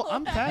this whole Well,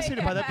 I'm time.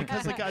 fascinated by that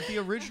because like the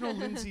original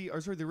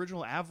the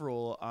original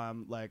Avril,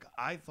 like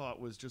I thought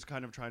was just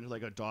kind of trying to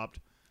like adopt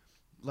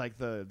like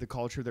the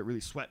culture that really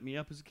swept me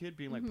up as a kid,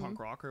 being like punk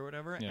rock or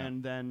whatever. Yeah.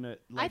 And then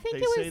like think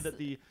they it say was-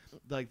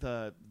 that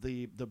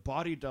the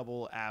body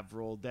double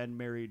Avril then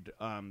married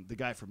the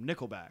guy from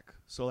Nickelback.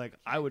 So like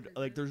I would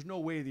like there's no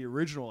way the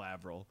original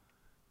Avril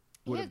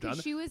would Yeah, have done 'cause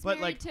it. she was but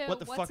married like to what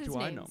the what's fuck his do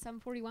name? I know? Some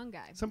 41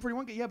 guy. Some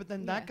 41 guy. Yeah, but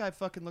then that Yeah. guy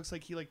fucking looks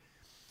like he like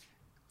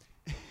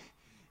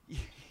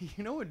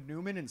You know when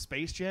Newman in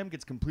Space Jam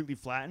gets completely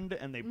flattened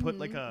and they put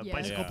like a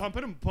bicycle Yeah. pump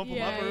in him, pump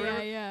him up or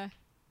whatever? Yeah.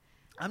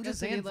 I'm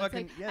just That's what he saying, looks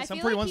fucking like. I some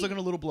feel pretty like ones he- looking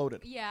a little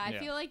bloated. Yeah, I Yeah.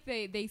 feel like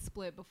they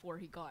split before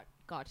he got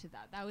to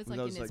that. That was like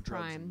That in was, his like,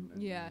 drugs prime.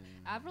 and- Yeah.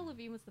 Avril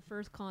Lavigne was the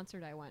first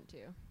concert I went to.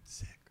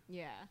 Sick.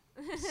 Yeah.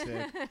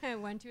 Sick. I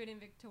went to it in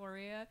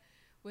Victoria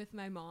with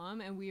my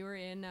mom, and we were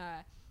in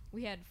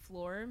we had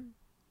floor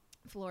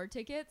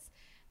tickets.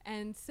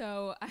 And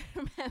so I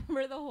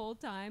remember the whole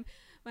time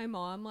my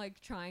mom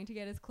like trying to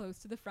get as close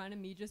to the front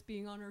and me just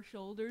being on her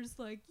shoulders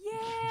like,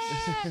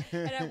 yeah.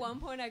 And at one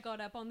point I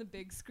got up on the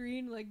big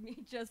screen like me,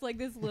 just like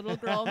this little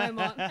girl. My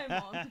mom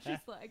was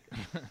just like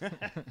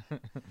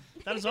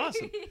That is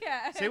awesome.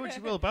 Yeah. Say what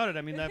you will about it.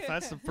 I mean,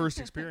 that's the first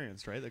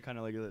experience, right? That kind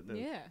of like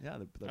Yeah.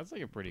 That's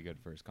like a pretty good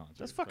first concert.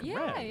 That's fucking Yeah,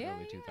 rad. yeah,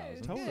 Early yeah. 2000s. It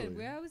was Totally.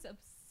 good. I was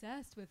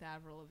obsessed with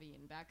Avril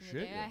Lavigne back in the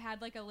Shit, day. yeah. I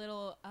had like a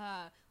little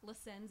La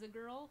Senza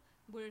girl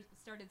where it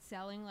started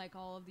selling like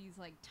all of these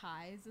like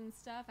ties and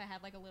stuff. I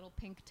had like a little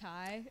pink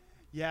tie.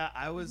 Yeah,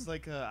 I was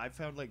like, I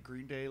found like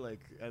Green Day,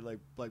 like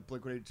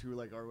Blink-182,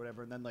 like or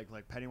whatever, and then like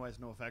Pennywise,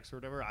 No Effects or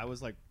whatever. I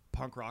was like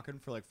punk rocking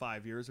for like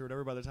 5 years or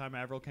whatever by the time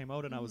Avril came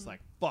out, and I was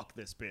like, fuck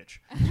this bitch.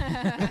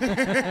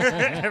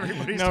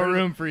 Everybody No started-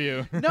 room for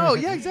you. No,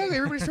 yeah, exactly.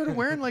 Everybody started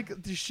wearing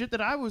like the shit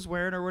that I was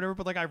wearing or whatever,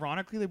 but like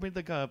ironically they made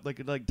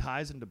like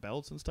ties into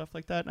belts and stuff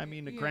like that. And I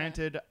mean, Yeah.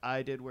 granted,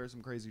 I did wear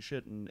some crazy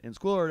shit in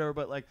school or whatever,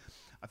 but like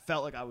I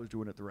felt like I was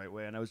doing it the right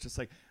way, and I was just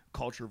like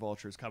culture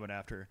vultures coming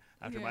after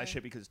my Yeah.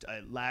 shit because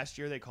last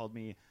year they called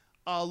me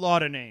a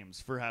lot of names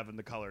for having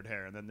the colored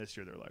hair, and then this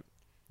year they're like,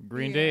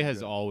 Green Day Yeah.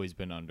 has always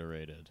been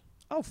underrated.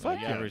 oh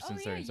fuck Yeah, yeah. ever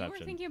since their You were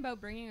inception. thinking about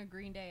bringing a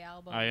Green Day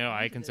album. I know. I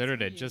onto this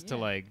considered it feed, just yeah. to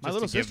like My just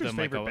little to give sister's them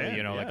like favorite a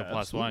band, like a yeah,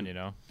 plus one. absolutely. You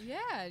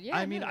know. Yeah.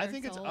 I mean, no, I they're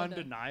think it's solid.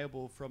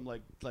 undeniable from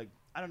like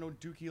I don't know,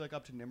 Dookie like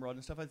up to Nimrod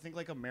and stuff. I think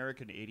like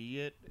American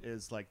Idiot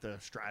is like the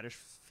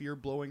stratosphere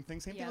blowing thing.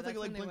 Same Yeah, thing with that's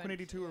like when they went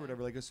Blink-182 to, or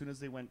whatever. Like as soon as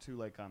they went to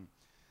like what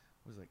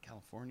was it, like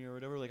California or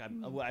whatever, like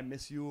I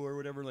miss you or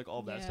whatever, like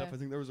all that stuff. Yeah. I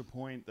think there was a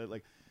point that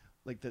like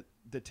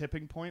the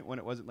tipping point when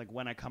it wasn't like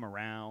When I Come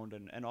Around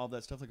and all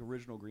that stuff. Like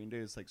original Green Day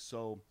is like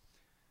so,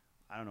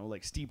 I don't know,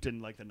 like steeped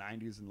in like the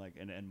 90s and like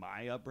and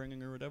my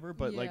upbringing or whatever.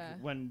 But like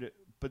Yeah.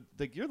 but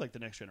like you're like the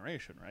next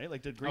generation, right?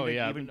 Like did Green Oh, Day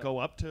yeah, even but- go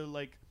up to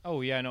like?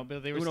 Oh yeah, no,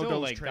 but they were Uno, still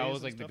Dos, like that Tres was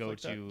and like the stuff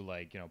like go-to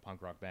like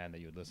punk rock band that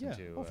you would listen Yeah.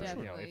 to. Oh, for you sure.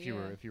 know, if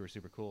Definitely, you were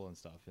super cool and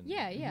stuff. And,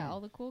 Yeah, all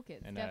the cool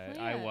kids. And Definitely.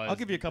 I yeah. was. I'll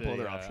give you a couple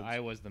the, other options. I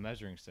was the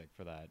measuring stick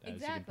for that,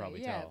 as you can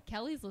probably yeah. tell.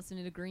 Kelly's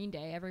listening to Green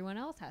Day. Everyone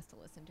else has to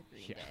listen to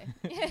Green Yeah.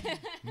 Day.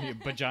 Yeah,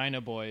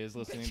 Vagina Boy is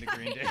listening to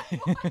Green Day.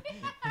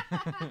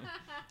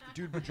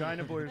 Dude,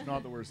 Vagina Boy is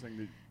not the worst thing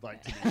to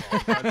like to be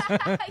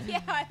called.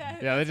 yeah,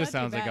 Yeah, that just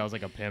sounds like I was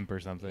like a pimp or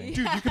something. Dude,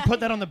 you could put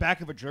that on the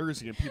back of a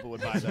jersey and people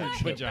would buy that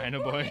shit. Vagina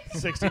Boy.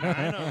 69.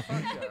 Oh,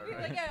 fuck yeah,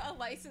 right. like a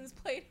license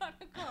plate on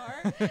a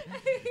car.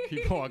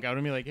 People walk out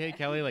to me like, "Hey,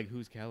 Kelly, like,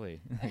 who's Kelly?"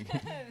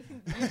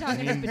 You're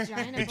talking to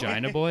vagina. boy?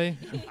 Vagina Boy.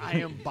 I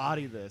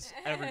embody this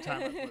every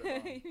time I put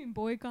it on. You mean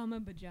boy, comma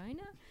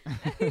vagina?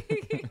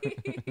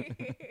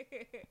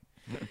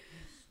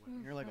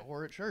 You're like a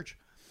whore at church.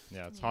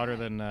 Yeah, it's hotter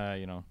than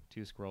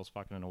two squirrels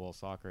fucking in a wool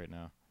sock right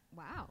now.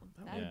 Wow,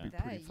 That would be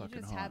pretty you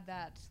fucking just hot. had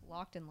that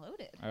locked and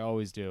loaded. I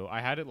always do. I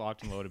had it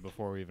locked and loaded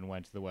before we even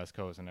went to the West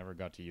Coast. I never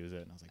got to use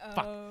it, and I was like,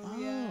 "Fuck." Oh,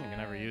 I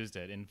never used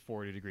it in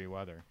 40-degree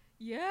weather.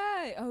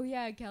 Yeah. Oh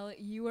yeah, Kelly,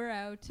 you were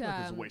out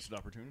Like it's a wasted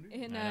opportunity.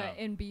 in I know.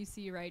 in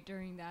BC right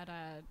during that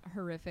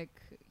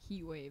horrific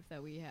heat wave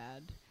that we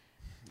had.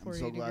 I'm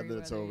so glad 40-degree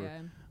that it's weather, over. yeah.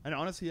 And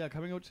honestly, yeah,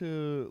 coming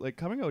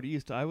out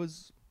east, I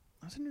was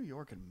in New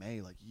York in May,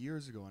 like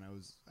years ago, and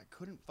I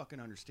couldn't fucking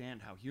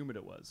understand how humid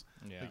it was.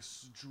 Yeah. Like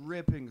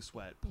dripping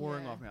sweat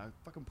pouring Yeah. off me. A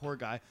fucking poor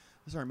guy.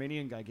 This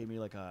Armenian guy gave me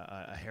like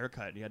a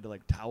haircut, and he had to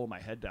like towel my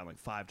head down like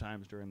 5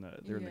 times during the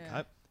Yeah.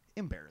 cut.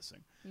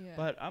 Embarrassing. Yeah.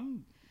 But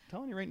I'm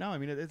telling you right now, I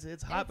mean,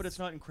 it's hot, but it's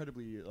not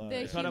incredibly.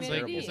 It's not humidity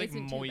unbearable. It's like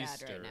isn't too bad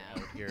moister right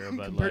now. out here,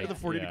 but Compared like, to the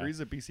 40 yeah. degrees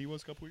that BC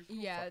was a couple weeks ago.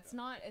 Yeah, fuck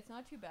it's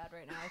not too bad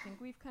right now. I think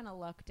we've kind of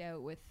lucked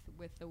out with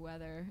the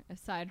weather,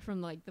 aside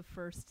from like the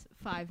first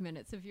 5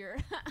 minutes of your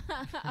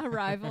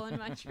arrival in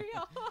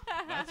Montreal.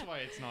 That's why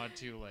it's not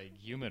too like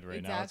humid right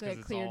Exactly, now. it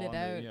It's cleared all it on the-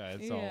 out. Yeah,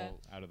 it's Yeah. all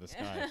out of the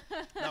sky.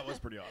 That was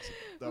pretty awesome.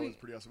 That was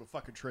pretty awesome. A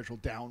fucking torrential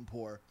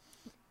downpour.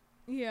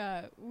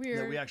 Yeah,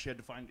 Yeah, we actually had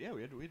to find. Yeah,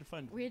 we had to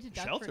find. we had to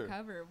duck shelter. for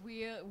cover.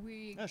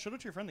 We Yeah, shout out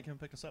to your friend that came and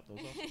picked us up. That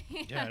was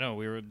awesome. Yeah, no,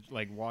 we were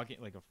like walking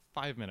like a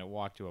 5-minute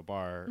walk to a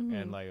bar,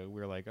 and like we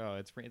were like, oh,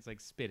 it's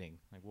like spitting.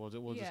 Like we'll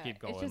just keep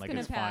going. It's just like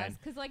gonna it's pass. fine.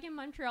 Because like in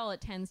Montreal,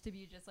 it tends to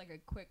be just like a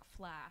quick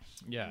flash.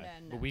 Yeah, and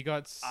then, but we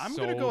got. I'm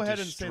so gonna go ahead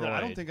and say that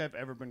I don't destroyed. think I've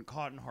ever been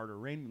caught in harder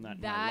rain than that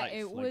in my That- life.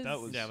 it Like, that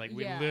was- was. Yeah, like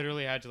we Yeah.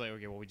 literally had to like,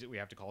 okay, well we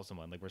have to call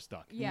someone. Like we're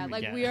stuck. Yeah,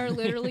 like can't. we are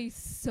literally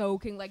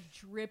soaking, like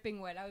dripping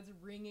wet. I was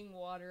wringing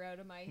water out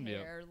of my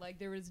hair. Like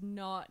there was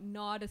not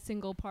a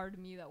single part of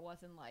me that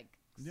wasn't like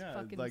Yeah,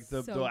 fucking like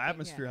the soaking,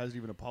 atmosphere yeah. hasn't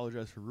even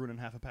apologized for ruining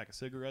half a pack of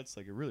cigarettes.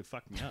 Like it really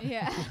fucked me up.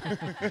 Yeah.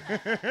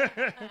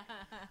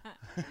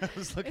 I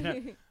was looking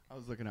at I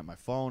was looking at my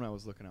phone. I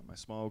was looking at my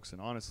smokes,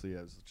 and honestly,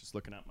 I was just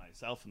looking at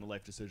myself and the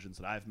life decisions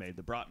that I've made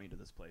that brought me to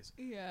this place.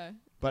 Yeah.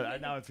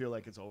 But now I feel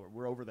like it's over.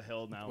 We're over the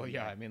hill now. Well,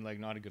 yeah, I mean, like,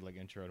 not a good like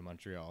intro to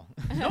Montreal.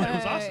 No, it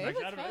was awesome. It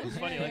was Actually, it was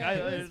fun. funny. Yeah, Like,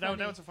 it was now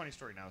funny. it's a funny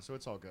story now, so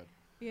it's all good.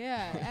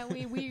 Yeah, and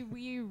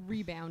we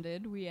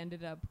rebounded. We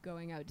ended up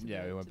going out to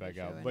Yeah, the, we went to the back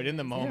show out. But in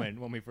the anyways. moment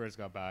when we first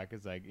got back,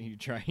 it's like you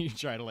try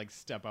to like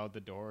step out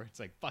the door. It's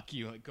like fuck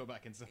you, like go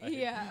back inside.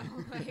 Yeah.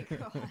 Oh my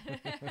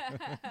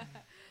god.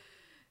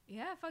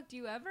 Yeah. Fuck. Do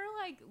you ever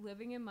like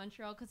living in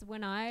Montreal? Because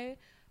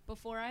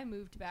before I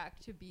moved back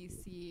to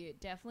BC,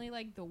 definitely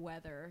like the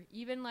weather.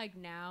 Even like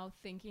now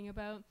thinking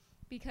about,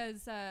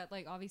 because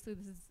like obviously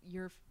this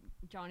is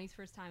Johnny's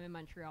first time in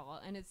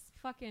Montreal, and it's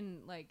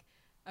fucking like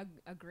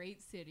a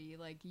great city.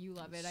 Like you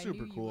love it.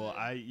 Super I knew cool.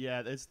 You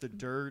would. It's the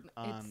dirt.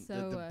 It's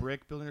The so,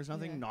 brick building. There's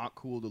nothing yeah. not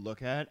cool to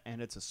look at,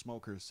 and it's a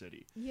smoker's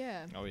city.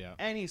 Yeah. Oh yeah.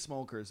 Any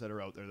smokers that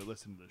are out there that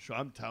listen to the show,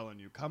 I'm telling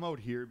you, come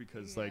out here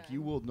because like Yeah.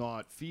 you will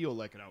not feel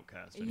like an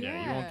outcast. anymore. Yeah,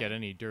 you Yeah. won't get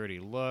any dirty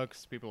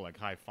looks. People like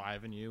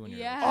high-fiving you when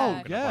Yeah. you're Oh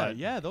like, yeah, butt.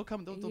 yeah. They'll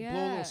come. They'll blow a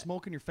Yeah. little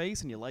smoke in your face,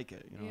 and you like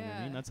it. You know what I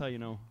Yeah. mean? That's how you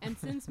know. And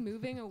since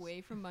moving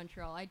away from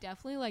Montreal, I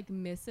definitely like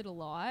miss it a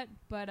lot.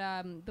 But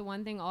the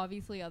one thing,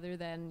 obviously, other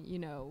than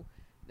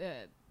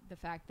the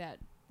fact that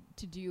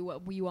to do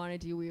what we want to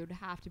do, we would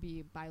have to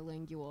be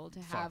bilingual to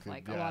have Fucking-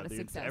 like yeah, a lot of the-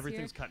 success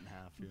Everything's here. cut in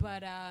half. Yeah.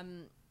 But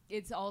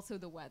it's also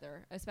the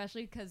weather,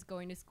 especially because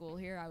going to school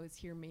here, I was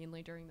here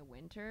mainly during the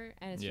winter,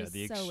 and it's Yeah, just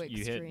the so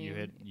extreme. you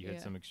hit Yeah.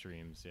 some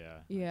extremes, yeah.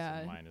 Yeah.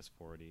 Some minus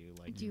 40,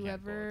 like Do you you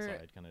can't go ever-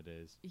 outside kind of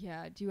days.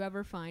 Yeah. Do you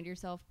ever find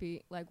yourself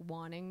be like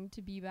wanting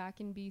to be back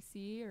in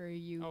BC, or are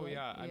you? Oh like,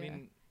 yeah, I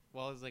mean,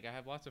 well, it's like I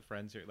have lots of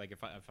friends here. Like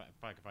if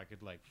I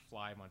could like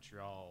fly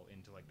Montreal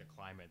into like the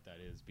climate that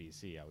is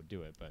BC, I would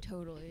do it. But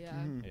totally. Yeah.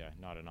 Mhm. yeah,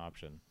 not an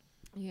option.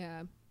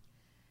 Yeah.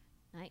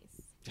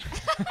 Nice.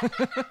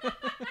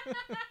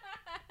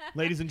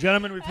 Ladies and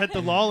gentlemen, we've hit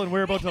the lull and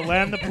we're about to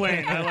land the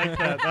plane. I like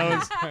that.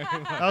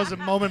 That was a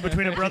moment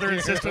between a brother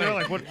and sister. They're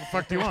like, what the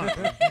fuck do you want?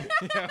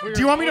 Do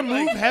you want me to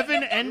move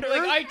heaven and Like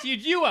earth? I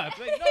teed you up.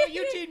 Like no,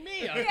 you teed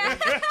me up.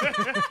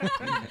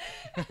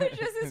 Just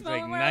this It's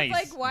like, moment where I was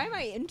nice. like, why am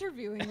I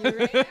interviewing you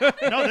right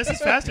now? No, this is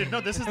fascinating. No,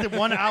 this is the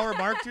 1 hour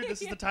mark, dude.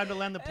 This is the time to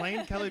land the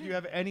plane. Kelly, do you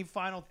have any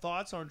final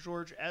thoughts on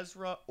George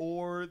Ezra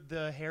or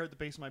the hair at the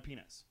base of my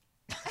penis?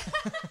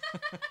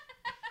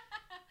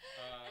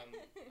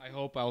 I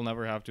hope I'll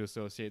never have to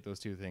associate those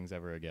two things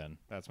ever again.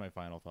 That's my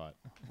final thought.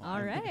 All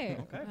right.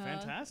 Okay,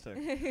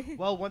 fantastic.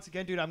 Well, once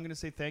again, dude, I'm gonna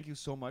say thank you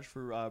so much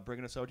for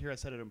bringing us out here. I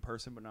said it in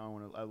person, but now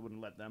I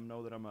wouldn't let them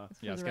know that I'm a.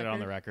 Yeah, let's the get it on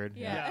the record. record.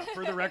 Yeah. Yeah,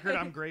 for the record,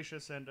 I'm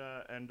gracious and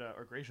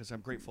or gracious. I'm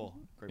grateful.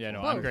 Yeah,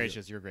 no, Both. I'm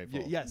gracious. You're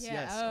grateful. Yes, Yeah.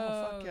 yes.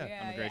 Oh, fuck yeah.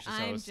 I'm a gracious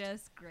I'm host.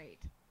 just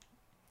great.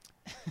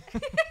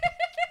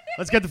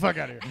 Let's get the fuck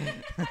out of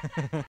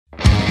here.